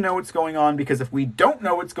have to know what's going on, because if we don't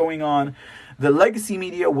know what's going on, the legacy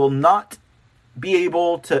media will not be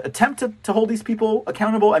able to attempt to hold these people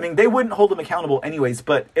accountable. I mean, they wouldn't hold them accountable anyways,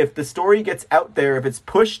 but if the story gets out there, if it's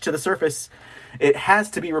pushed to the surface, it has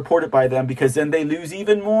to be reported by them, because then they lose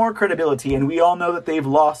even more credibility. And we all know that they've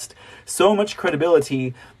lost so much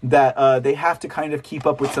credibility that they have to kind of keep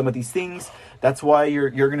up with some of these things. That's why you're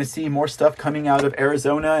going to see more stuff coming out of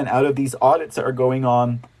Arizona and out of these audits that are going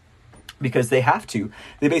on, because they have to.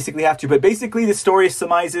 They basically have to. But basically, the story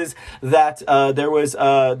surmises that there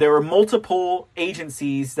were multiple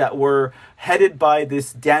agencies that were headed by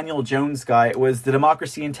this Daniel Jones guy. It was the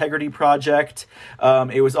Democracy Integrity Project.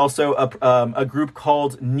 It was also a group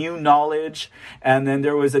called New Knowledge. And then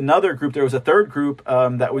there was another group. There was a third group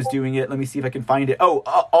that was doing it. Let me see if I can find it.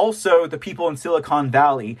 Also the people in Silicon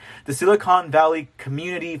Valley. The Silicon Valley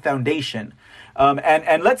Community Foundation.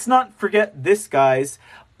 And let's not forget this, guys.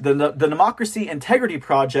 The Democracy Integrity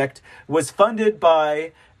Project was funded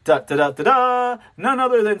by none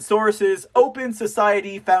other than Soros's Open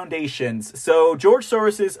Society Foundations. So George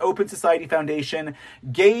Soros's Open Society Foundation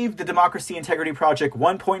gave the Democracy Integrity Project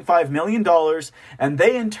 $1.5 million, and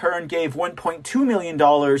they in turn gave $1.2 million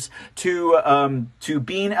to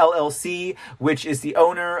Bean LLC, which is the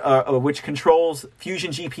owner, which controls Fusion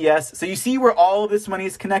GPS. So you see where all of this money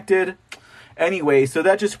is connected. Anyway, so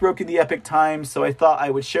that just broke in the Epic Times, so I thought I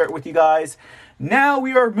would share it with you guys. Now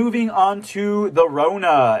we are moving on to the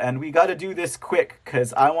Rona, and we got to do this quick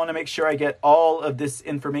because I want to make sure I get all of this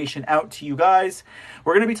information out to you guys.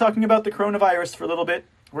 We're going to be talking about the coronavirus for a little bit.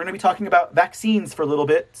 We're going to be talking about vaccines for a little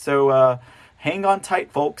bit, so hang on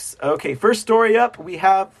tight, folks. Okay, first story up, we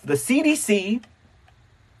have the CDC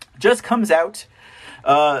just comes out.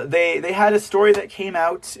 They had a story that came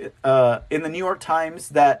out in the New York Times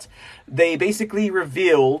that they basically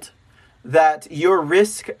revealed that your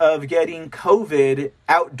risk of getting COVID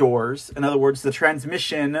outdoors, in other words, the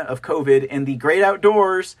transmission of COVID in the great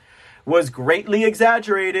outdoors, was greatly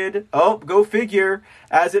exaggerated. Oh, go figure.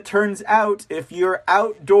 As it turns out, if you're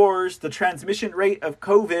outdoors, the transmission rate of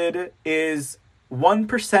COVID is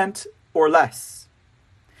 1% or less.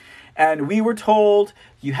 And we were told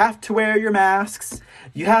you have to wear your masks,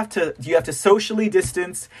 you have to socially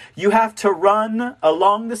distance, you have to run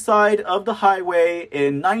along the side of the highway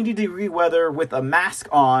in 90-degree weather with a mask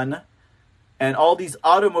on and all these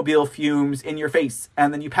automobile fumes in your face,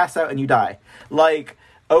 and then you pass out and you die. Like,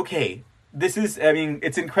 okay, this is, I mean,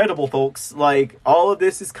 it's incredible, folks. Like, all of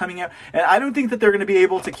this is coming out, and I don't think that they're going to be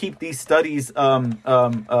able to keep these studies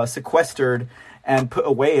sequestered and put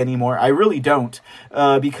away anymore. I really don't,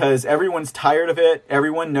 because everyone's tired of it.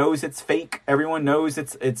 Everyone knows it's fake. Everyone knows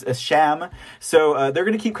it's a sham. So they're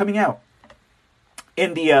going to keep coming out.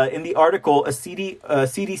 In the article, a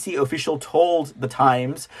CDC official told the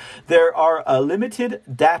Times there are limited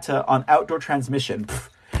data on outdoor transmission.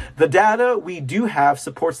 The data we do have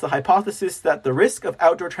supports the hypothesis that the risk of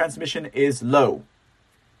outdoor transmission is low.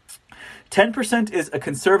 10% is a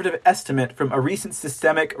conservative estimate from a recent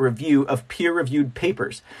systemic review of peer-reviewed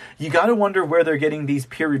papers. You got to wonder where they're getting these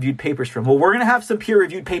peer-reviewed papers from. Well, we're going to have some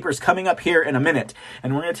peer-reviewed papers coming up here in a minute,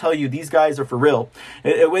 and we're going to tell you these guys are for real.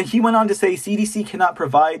 When he went on to say CDC cannot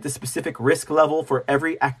provide the specific risk level for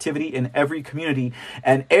every activity in every community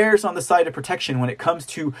and errs on the side of protection when it comes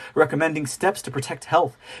to recommending steps to protect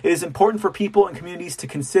health. It is important for people and communities to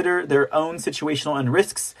consider their own situational and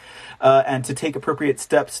risks and to take appropriate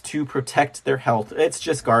steps to protect their health. It's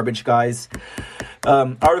just garbage, guys.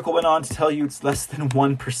 Article went on to tell you it's less than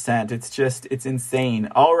 1%. It's insane.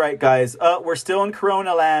 All right, guys. We're still in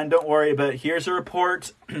Corona land. Don't worry, but here's a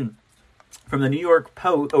report from the New York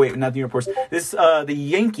Post. Oh, wait, not the New York Post. This, the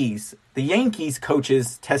Yankees. The Yankees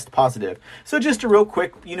coaches test positive. So just a real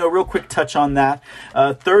quick touch on that.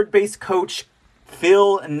 Third base coach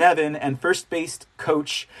Phil Nevin and first base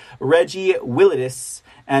coach Reggie Willedis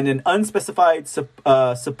and an unspecified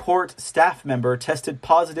support staff member tested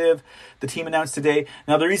positive, the team announced today.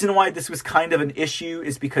 Now, the reason why this was kind of an issue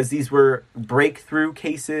is because these were breakthrough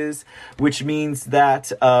cases, which means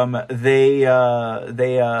that they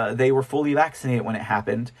were fully vaccinated when it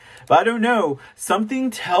happened. But I don't know. Something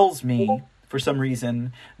tells me, for some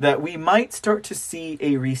reason, that we might start to see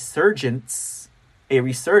a resurgence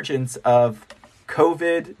of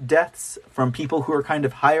COVID deaths from people who are kind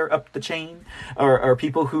of higher up the chain or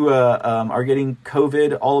people who are getting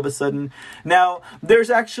COVID all of a sudden. Now, there's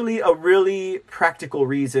actually a really practical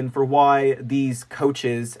reason for why these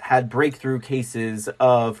coaches had breakthrough cases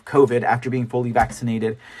of COVID after being fully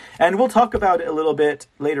vaccinated. And we'll talk about it a little bit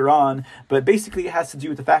later on, but basically it has to do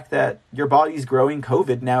with the fact that your body's growing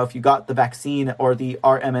COVID now if you got the vaccine or the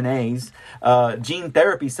RMNAs, gene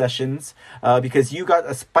therapy sessions, because you got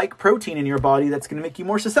a spike protein in your body that's going to make you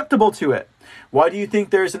more susceptible to it. Why do you think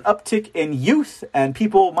there's an uptick in youth and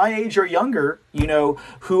people my age or younger,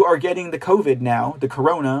 who are getting the COVID now, the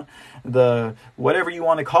corona, the whatever you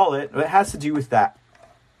want to call it? It has to do with that.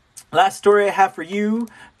 Last story I have for you,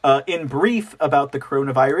 in brief about the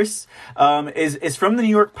coronavirus, is from the New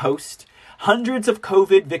York Post. Hundreds of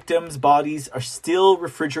COVID victims' bodies are still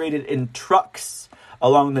refrigerated in trucks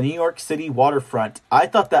along the New York City waterfront. I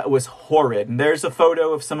thought that was horrid. And there's a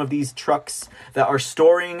photo of some of these trucks that are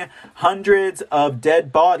storing hundreds of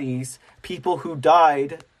dead bodies, people who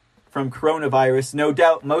died from coronavirus. No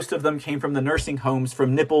doubt most of them came from the nursing homes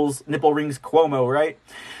from Nipple Rings Cuomo, right?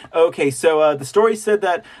 Okay, so the story said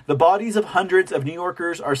that the bodies of hundreds of New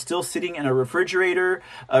Yorkers are still sitting in a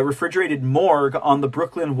refrigerated morgue on the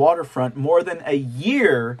Brooklyn waterfront more than a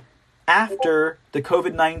year after the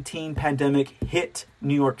COVID-19 pandemic hit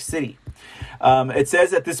New York City. It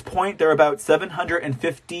says at this point there are about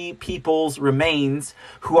 750 people's remains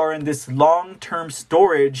who are in this long-term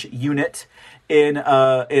storage unit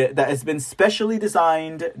that has been specially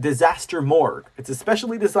designed disaster morgue. It's a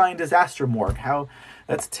specially designed disaster morgue.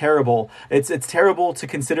 That's terrible. It's terrible to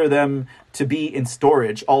consider them to be in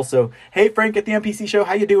storage. Also, hey Frank at the MPC show,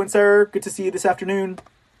 how you doing, sir? Good to see you this afternoon.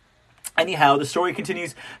 Anyhow, the story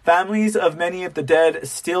continues. Families of many of the dead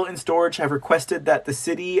still in storage have requested that the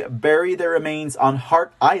city bury their remains on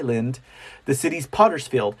Hart Island, the city's Potter's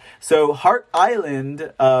Field. So Hart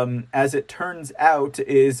Island, as it turns out,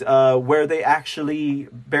 is where they actually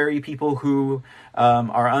bury people who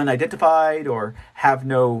are unidentified or have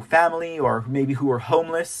no family or maybe who are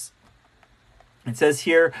homeless. It says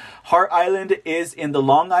here, Hart Island is in the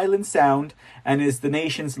Long Island Sound and is the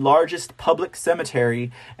nation's largest public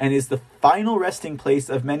cemetery and is the final resting place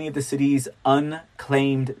of many of the city's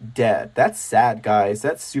unclaimed dead. That's sad, guys.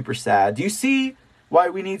 That's super sad. Do you see why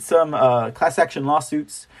we need some class action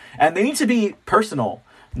lawsuits? And they need to be personal.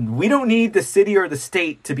 We don't need the city or the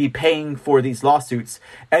state to be paying for these lawsuits.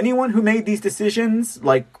 Anyone who made these decisions,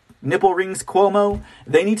 like Nipple Rings Cuomo,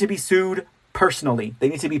 they need to be sued personally. They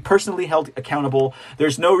need to be personally held accountable.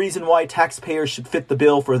 There's no reason why taxpayers should fit the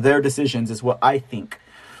bill for their decisions, is what I think.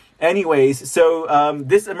 Anyways, so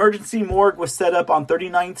this emergency morgue was set up on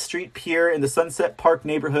 39th Street Pier in the Sunset Park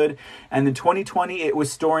neighborhood, and in 2020 it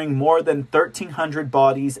was storing more than 1,300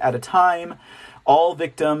 bodies at a time, all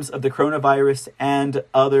victims of the coronavirus and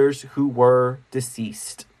others who were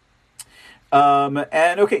deceased. And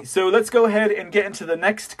okay, so let's go ahead and get into the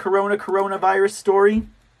next coronavirus story.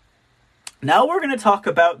 Now we're going to talk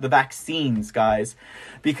about the vaccines, guys,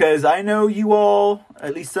 because I know you all,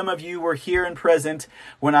 at least some of you, were here and present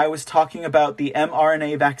when I was talking about the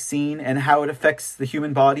mRNA vaccine and how it affects the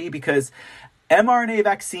human body, because mRNA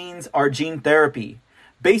vaccines are gene therapy.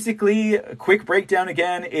 Basically, a quick breakdown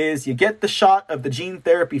again is you get the shot of the gene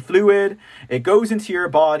therapy fluid, it goes into your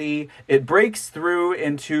body, it breaks through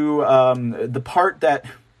into the part that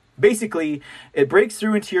Basically, it breaks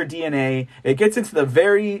through into your DNA, it gets into the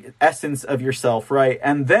very essence of yourself, right?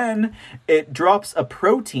 And then it drops a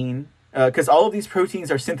protein, because all of these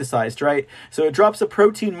proteins are synthesized, right? So it drops a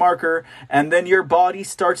protein marker, and then your body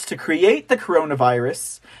starts to create the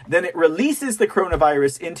coronavirus. Then it releases the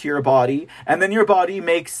coronavirus into your body, and then your body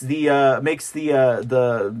makes the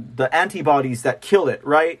antibodies that kill it,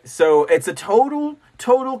 right? So it's a total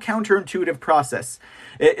counterintuitive process.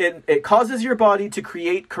 It causes your body to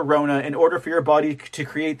create corona in order for your body to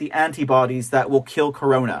create the antibodies that will kill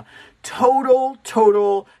corona. Total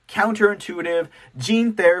counterintuitive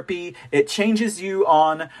gene therapy. It changes you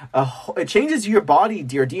it changes your body,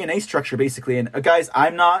 your DNA structure, basically. And guys,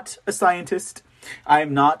 I'm not a scientist.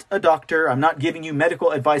 I'm not a doctor. I'm not giving you medical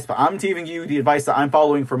advice, but I'm giving you the advice that I'm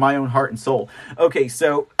following for my own heart and soul. Okay,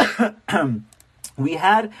 so we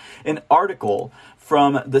had an article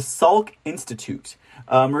from the Salk Institute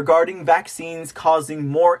regarding vaccines causing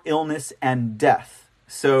more illness and death.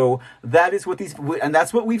 So that is what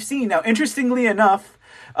that's what we've seen. Now, interestingly enough,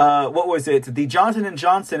 what was it? The Johnson &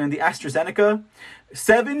 Johnson and the AstraZeneca,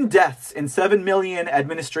 7 deaths in 7 million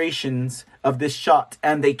administrations of this shot,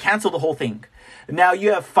 and they canceled the whole thing. Now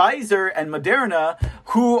you have Pfizer and Moderna,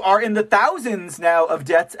 who are in the thousands now of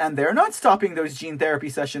deaths, and they're not stopping those gene therapy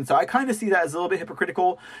sessions. So I kind of see that as a little bit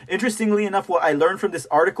hypocritical. Interestingly enough, what I learned from this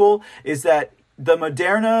article is that the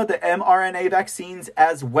Moderna, the mRNA vaccines,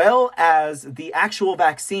 as well as the actual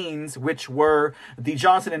vaccines, which were the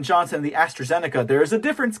Johnson & Johnson and the AstraZeneca. There's a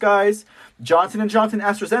difference, guys. Johnson & Johnson,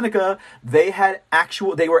 AstraZeneca, they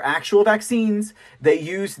were actual vaccines. They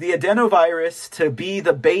used the adenovirus to be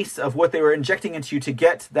the base of what they were injecting into you to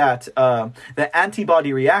get that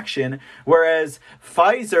antibody reaction, whereas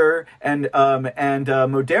Pfizer and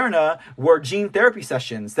Moderna were gene therapy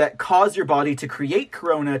sessions that cause your body to create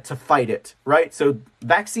corona to fight it, right? So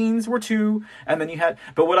vaccines were 2, and then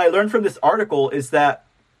but what I learned from this article is that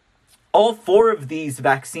all 4 of these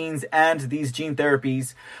vaccines and these gene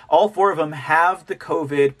therapies, all 4 of them have the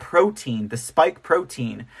COVID protein, the spike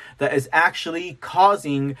protein, that is actually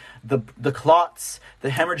causing the clots, the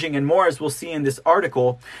hemorrhaging, and more, as we'll see in this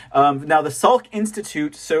article. Now, the Salk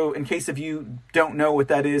Institute, so in case of you don't know what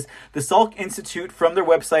that is, the Salk Institute, from their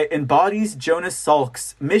website, embodies Jonas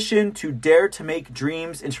Salk's mission to dare to make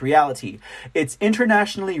dreams into reality. Its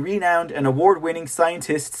internationally renowned and award-winning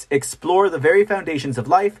scientists explore the very foundations of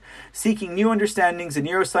life, seeking new understandings in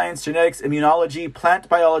neuroscience, genetics, immunology, plant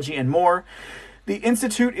biology, and more. The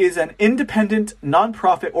Institute is an independent,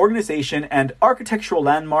 non-profit organization and architectural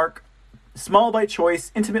landmark, small by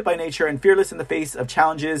choice, intimate by nature, and fearless in the face of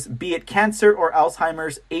challenges, be it cancer or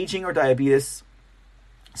Alzheimer's, aging or diabetes.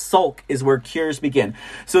 Salk is where cures begin.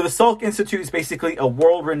 So the Salk Institute is basically a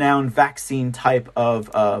world-renowned vaccine type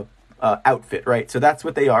of outfit, right? So that's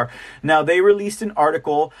what they are. Now, they released an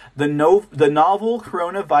article, the novel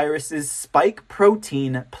coronavirus's spike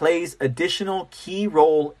protein plays additional key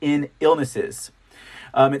role in illnesses.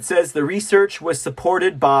 It says the research was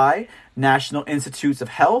supported by National Institutes of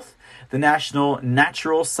Health, the National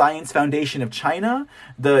Natural Science Foundation of China,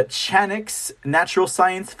 the Chanix Natural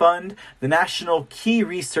Science Fund, the National Key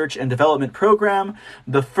Research and Development Program,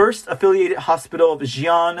 the first affiliated hospital of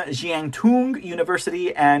Jiangtung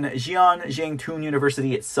University, and Jiangtung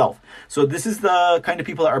University itself. So this is the kind of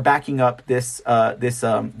people that are backing up this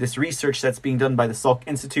research that's being done by the Salk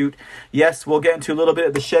Institute. Yes, we'll get into a little bit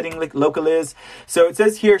of the shedding locales. So it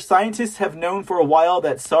says here, scientists have known for a while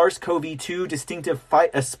that SARS-CoV-2 distinctive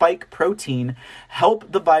spike protein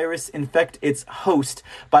help the virus infect its host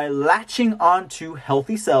by latching onto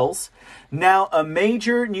healthy cells. Now, a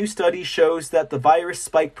major new study shows that the virus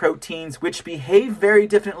spike proteins, which behave very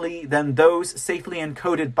differently than those safely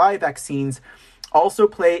encoded by vaccines, also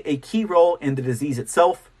play a key role in the disease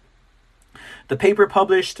itself. The paper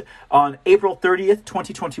published on April 30th,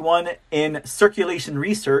 2021 in Circulation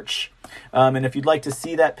Research. And if you'd like to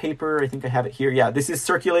see that paper, I think I have it here. Yeah, this is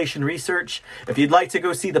Circulation Research. If you'd like to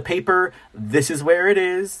go see the paper, this is where it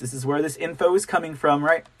is. This is where this info is coming from,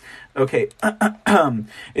 right? Okay.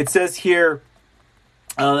 It says here,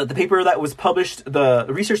 the paper that was published, the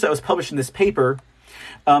research that was published in this paper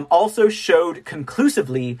also showed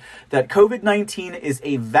conclusively that COVID-19 is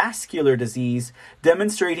a vascular disease,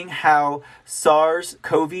 demonstrating how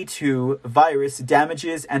SARS-CoV-2 virus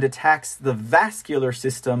damages and attacks the vascular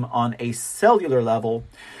system on a cellular level.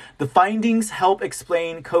 The findings help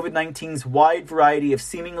explain COVID-19's wide variety of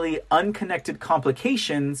seemingly unconnected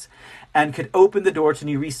complications and could open the door to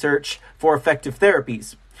new research for effective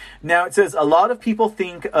therapies. Now, it says a lot of people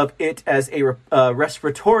think of it as a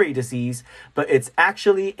respiratory disease, but it's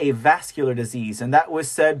actually a vascular disease. And that was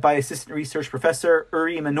said by Assistant Research Professor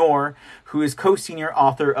Uri Minor, who is co-senior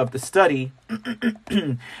author of the study.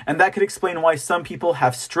 And that could explain why some people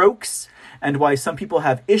have strokes and why some people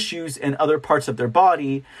have issues in other parts of their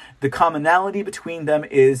body. The commonality between them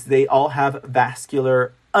is they all have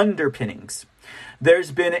vascular underpinnings.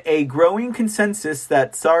 There's been a growing consensus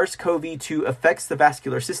that SARS-CoV-2 affects the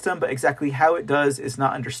vascular system, but exactly how it does is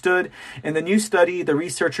not understood. In the new study, the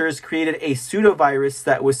researchers created a pseudovirus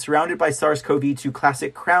that was surrounded by SARS-CoV-2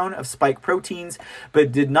 classic crown of spike proteins,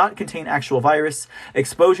 but did not contain actual virus.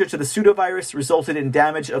 Exposure to the pseudovirus resulted in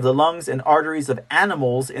damage of the lungs and arteries of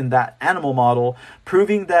animals in that animal model,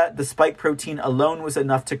 proving that the spike protein alone was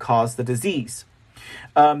enough to cause the disease.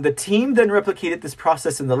 The team then replicated this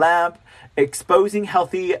process in the lab, exposing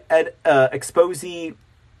healthy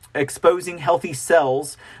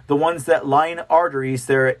cells, the ones that line arteries,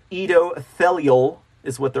 they're endothelial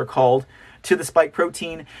is what they're called, to the spike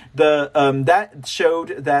protein. That showed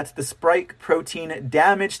that the spike protein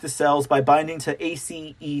damaged the cells by binding to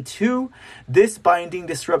ACE2. This binding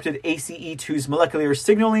disrupted ACE2's molecular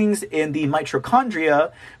signalings in the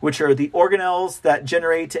mitochondria, which are the organelles that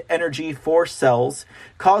generate energy for cells,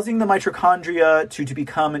 causing the mitochondria to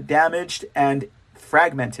become damaged and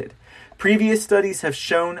fragmented. Previous studies have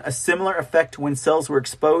shown a similar effect when cells were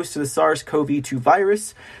exposed to the SARS-CoV-2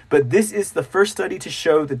 virus, but this is the first study to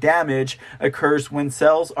show the damage occurs when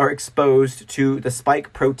cells are exposed to the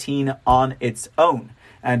spike protein on its own.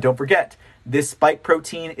 And don't forget, this spike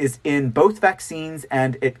protein is in both vaccines,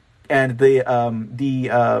 and the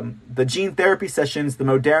gene therapy sessions, the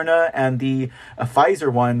Moderna and the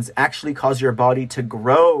Pfizer ones, actually cause your body to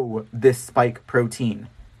grow this spike protein.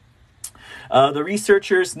 The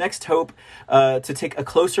researchers next hope to take a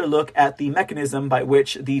closer look at the mechanism by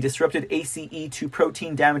which the disrupted ACE2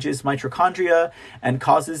 protein damages mitochondria and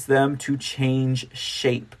causes them to change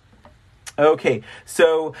shape. Okay,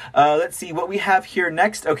 so let's see what we have here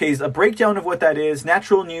next. Okay, is a breakdown of what that is.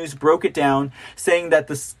 Natural News broke it down, saying that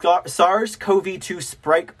the SARS-CoV-2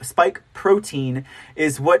 spike protein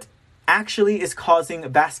is what actually is causing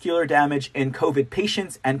vascular damage in COVID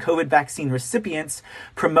patients and COVID vaccine recipients,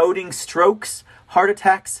 promoting strokes, heart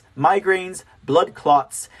attacks, migraines, blood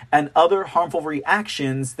clots, and other harmful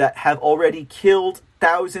reactions that have already killed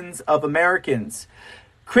thousands of Americans.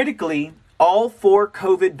 Critically, all 4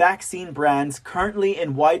 COVID vaccine brands currently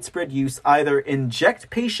in widespread use either inject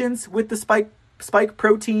patients with the spike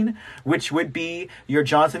protein, which would be your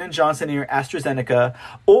Johnson & Johnson and your AstraZeneca,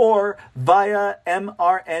 or via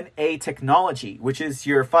mRNA technology, which is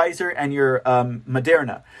your Pfizer and your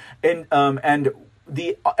Moderna. And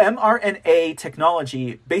the mRNA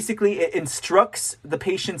technology, basically it instructs the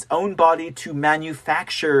patient's own body to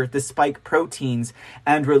manufacture the spike proteins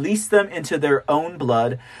and release them into their own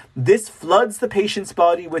blood. This floods the patient's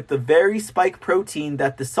body with the very spike protein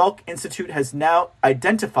that the Salk Institute has now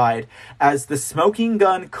identified as the smoking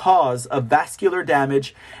gun cause of vascular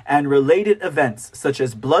damage and related events such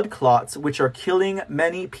as blood clots, which are killing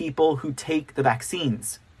many people who take the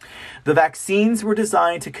vaccines. The vaccines were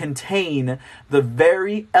designed to contain the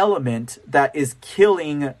very element that is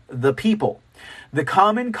killing the people. The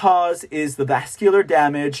common cause is the vascular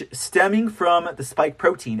damage stemming from the spike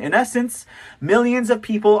protein. In essence, millions of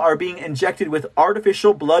people are being injected with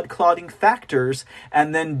artificial blood clotting factors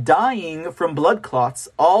and then dying from blood clots,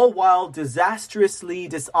 all while disastrously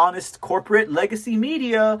dishonest corporate legacy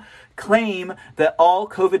media claim that all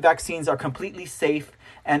COVID vaccines are completely safe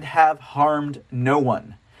and have harmed no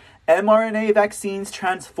one. mRNA vaccines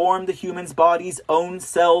transform the human's body's own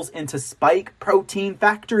cells into spike protein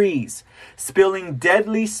factories, spilling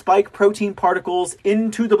deadly spike protein particles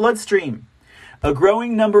into the bloodstream. A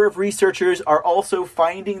growing number of researchers are also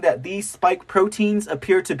finding that these spike proteins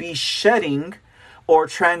appear to be shedding or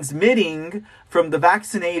transmitting from the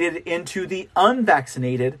vaccinated into the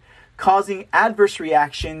unvaccinated, causing adverse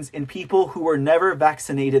reactions in people who were never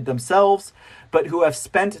vaccinated themselves, but who have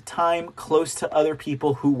spent time close to other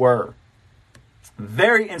people who were.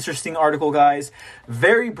 Very interesting article, guys.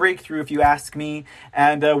 Very breakthrough, if you ask me.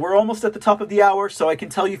 And we're almost at the top of the hour, so I can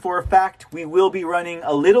tell you for a fact we will be running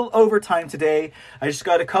a little overtime today. I just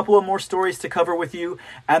got a couple of more stories to cover with you,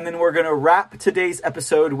 and then we're going to wrap today's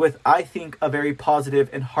episode with, I think, a very positive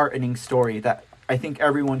and heartening story that I think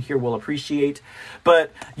everyone here will appreciate.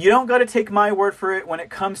 But you don't got to take my word for it when it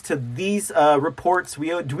comes to these reports.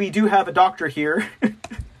 We do have a doctor here,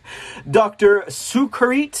 Dr.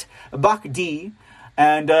 Sucharit Bhakdi.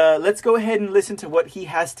 And let's go ahead and listen to what he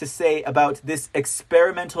has to say about this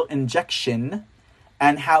experimental injection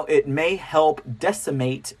and how it may help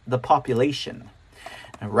decimate the population.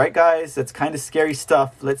 All right, guys, that's kind of scary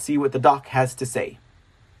stuff. Let's see what the doc has to say.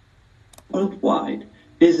 Worldwide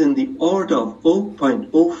is in the order of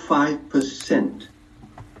 0.05%.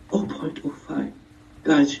 0.05.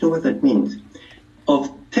 Guys, you know what that means?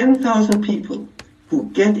 Of 10,000 people who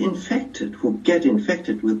get infected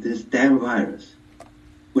with this damn virus,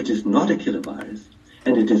 which is not a killer virus,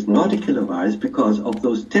 and it is not a killer virus because of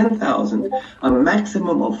those 10,000, a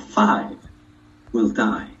maximum of 5 will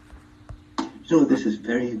die. You know, this is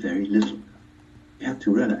very, very little. You have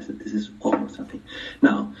to realize that this is almost nothing.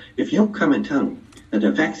 Now, if you come and tell me that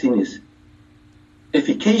a vaccine is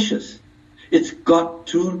efficacious, it's got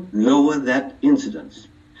to lower that incidence.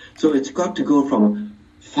 So it's got to go from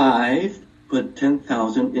 5 per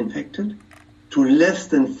 10,000 infected to less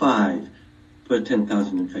than 5 per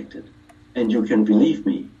 10,000 infected. And you can believe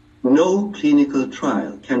me, no clinical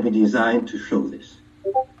trial can be designed to show this.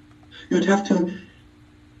 You'd have to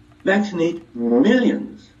vaccinate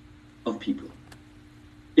millions of people,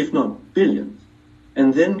 if not billions,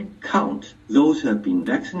 and then count those who have been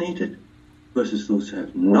vaccinated versus those who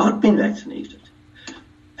have not been vaccinated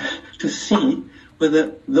to see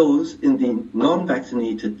whether those in the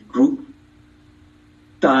non-vaccinated group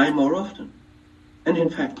die more often. And in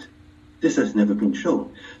fact, this has never been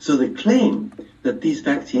shown. So the claim that these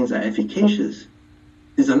vaccines are efficacious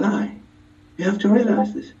is a lie. You have to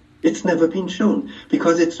realize this. It's never been shown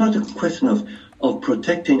because it's not a question of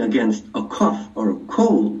protecting against a cough or a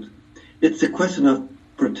cold. It's a question of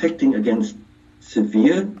protecting against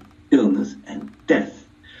severe illness and death.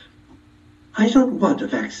 I don't want a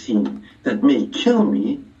vaccine that may kill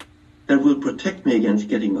me, that will protect me against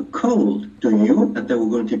getting a cold. Do you? That there were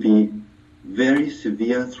going to be very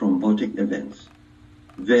severe thrombotic events.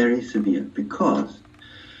 Very severe. Because,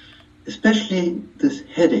 especially this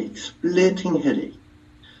headache, splitting headache,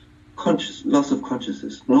 loss of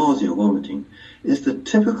consciousness, nausea, vomiting, is the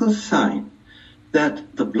typical sign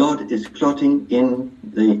that the blood is clotting in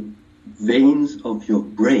the veins of your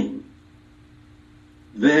brain.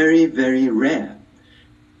 Very, very rare.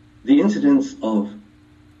 The incidence of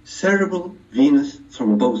cerebral venous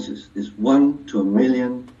thrombosis is 1 to 1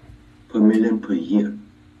 million per year.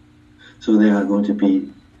 So there are going to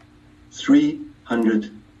be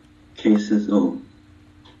 300 cases, don't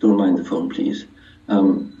mind the phone please,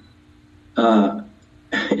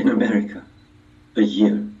 in America a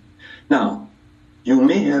year. Now, you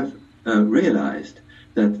may have realized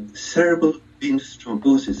that cerebral venous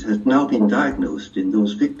thrombosis has now been diagnosed in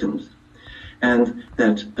those victims, and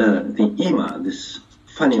that the EMA, this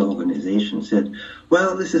funny organization, said,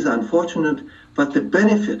 well, this is unfortunate, but the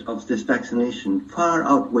benefit of this vaccination far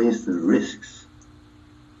outweighs the risks.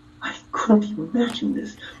 I couldn't imagine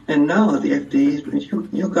this. And now the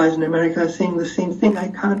FDA, you guys in America are saying the same thing. I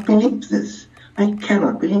can't believe this. I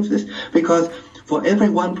cannot believe this. Because for every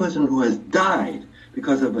one person who has died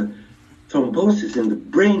because of a thrombosis in the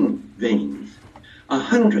brain veins,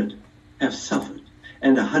 100 have suffered,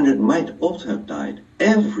 and 100 might also have died.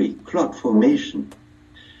 Every clot formation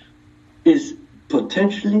is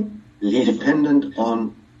potentially dependent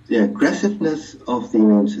on the aggressiveness of the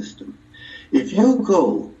immune system. If you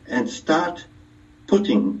go and start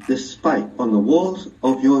putting this spike on the walls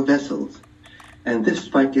of your vessels, and this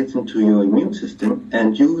spike gets into your immune system,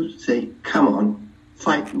 and you say, come on,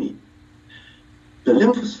 fight me, the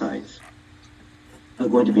lymphocytes are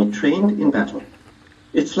going to be trained in battle.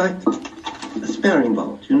 It's like a sparring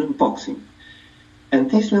bout, boxing.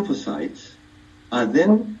 And these lymphocytes are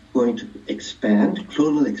then going to expand,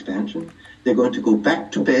 clonal expansion. They're going to go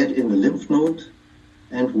back to bed in the lymph nodes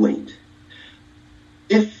and wait.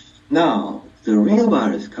 If now the real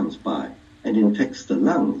virus comes by and infects the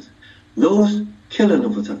lungs, those killer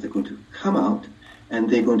lymphocytes are going to come out, and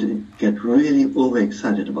they're going to get really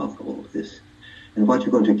overexcited about all of this. And what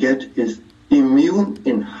you're going to get is immune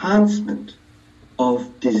enhancement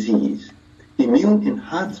of disease. Immune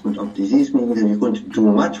enhancement of disease meaning that you're going to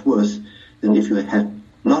do much worse than if you had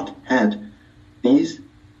not had these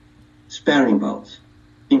sparing bouts,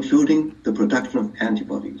 including the production of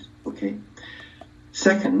antibodies, okay?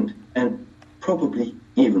 Second, and probably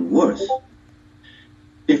even worse,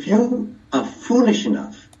 if you are foolish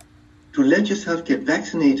enough to let yourself get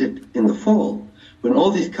vaccinated in the fall, when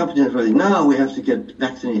all these companies are saying, now we have to get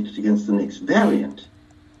vaccinated against the next variant,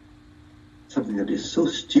 something that is so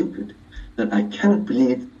stupid that I cannot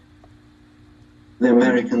believe the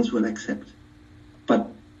Americans will accept. But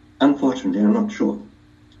unfortunately, I'm not sure.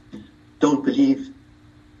 Don't believe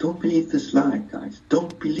this lie, guys.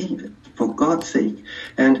 Don't believe it, for God's sake.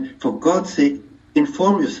 And for God's sake,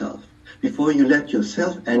 inform yourself before you let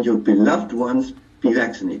yourself and your beloved ones be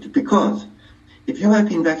vaccinated, because if you have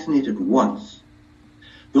been vaccinated once,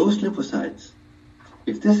 those lymphocytes,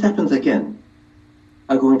 if this happens again,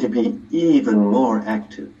 are going to be even more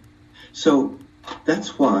active. So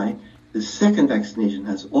that's why the second vaccination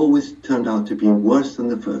has always turned out to be worse than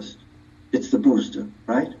the first. It's the booster,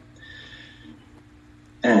 right?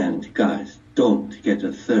 And guys, don't get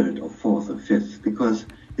a third or fourth or fifth, because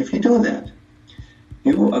if you do that,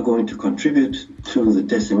 you are going to contribute to the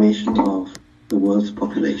decimation of the world's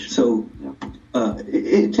population. So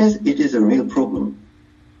it is a real problem,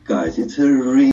 guys. It's a real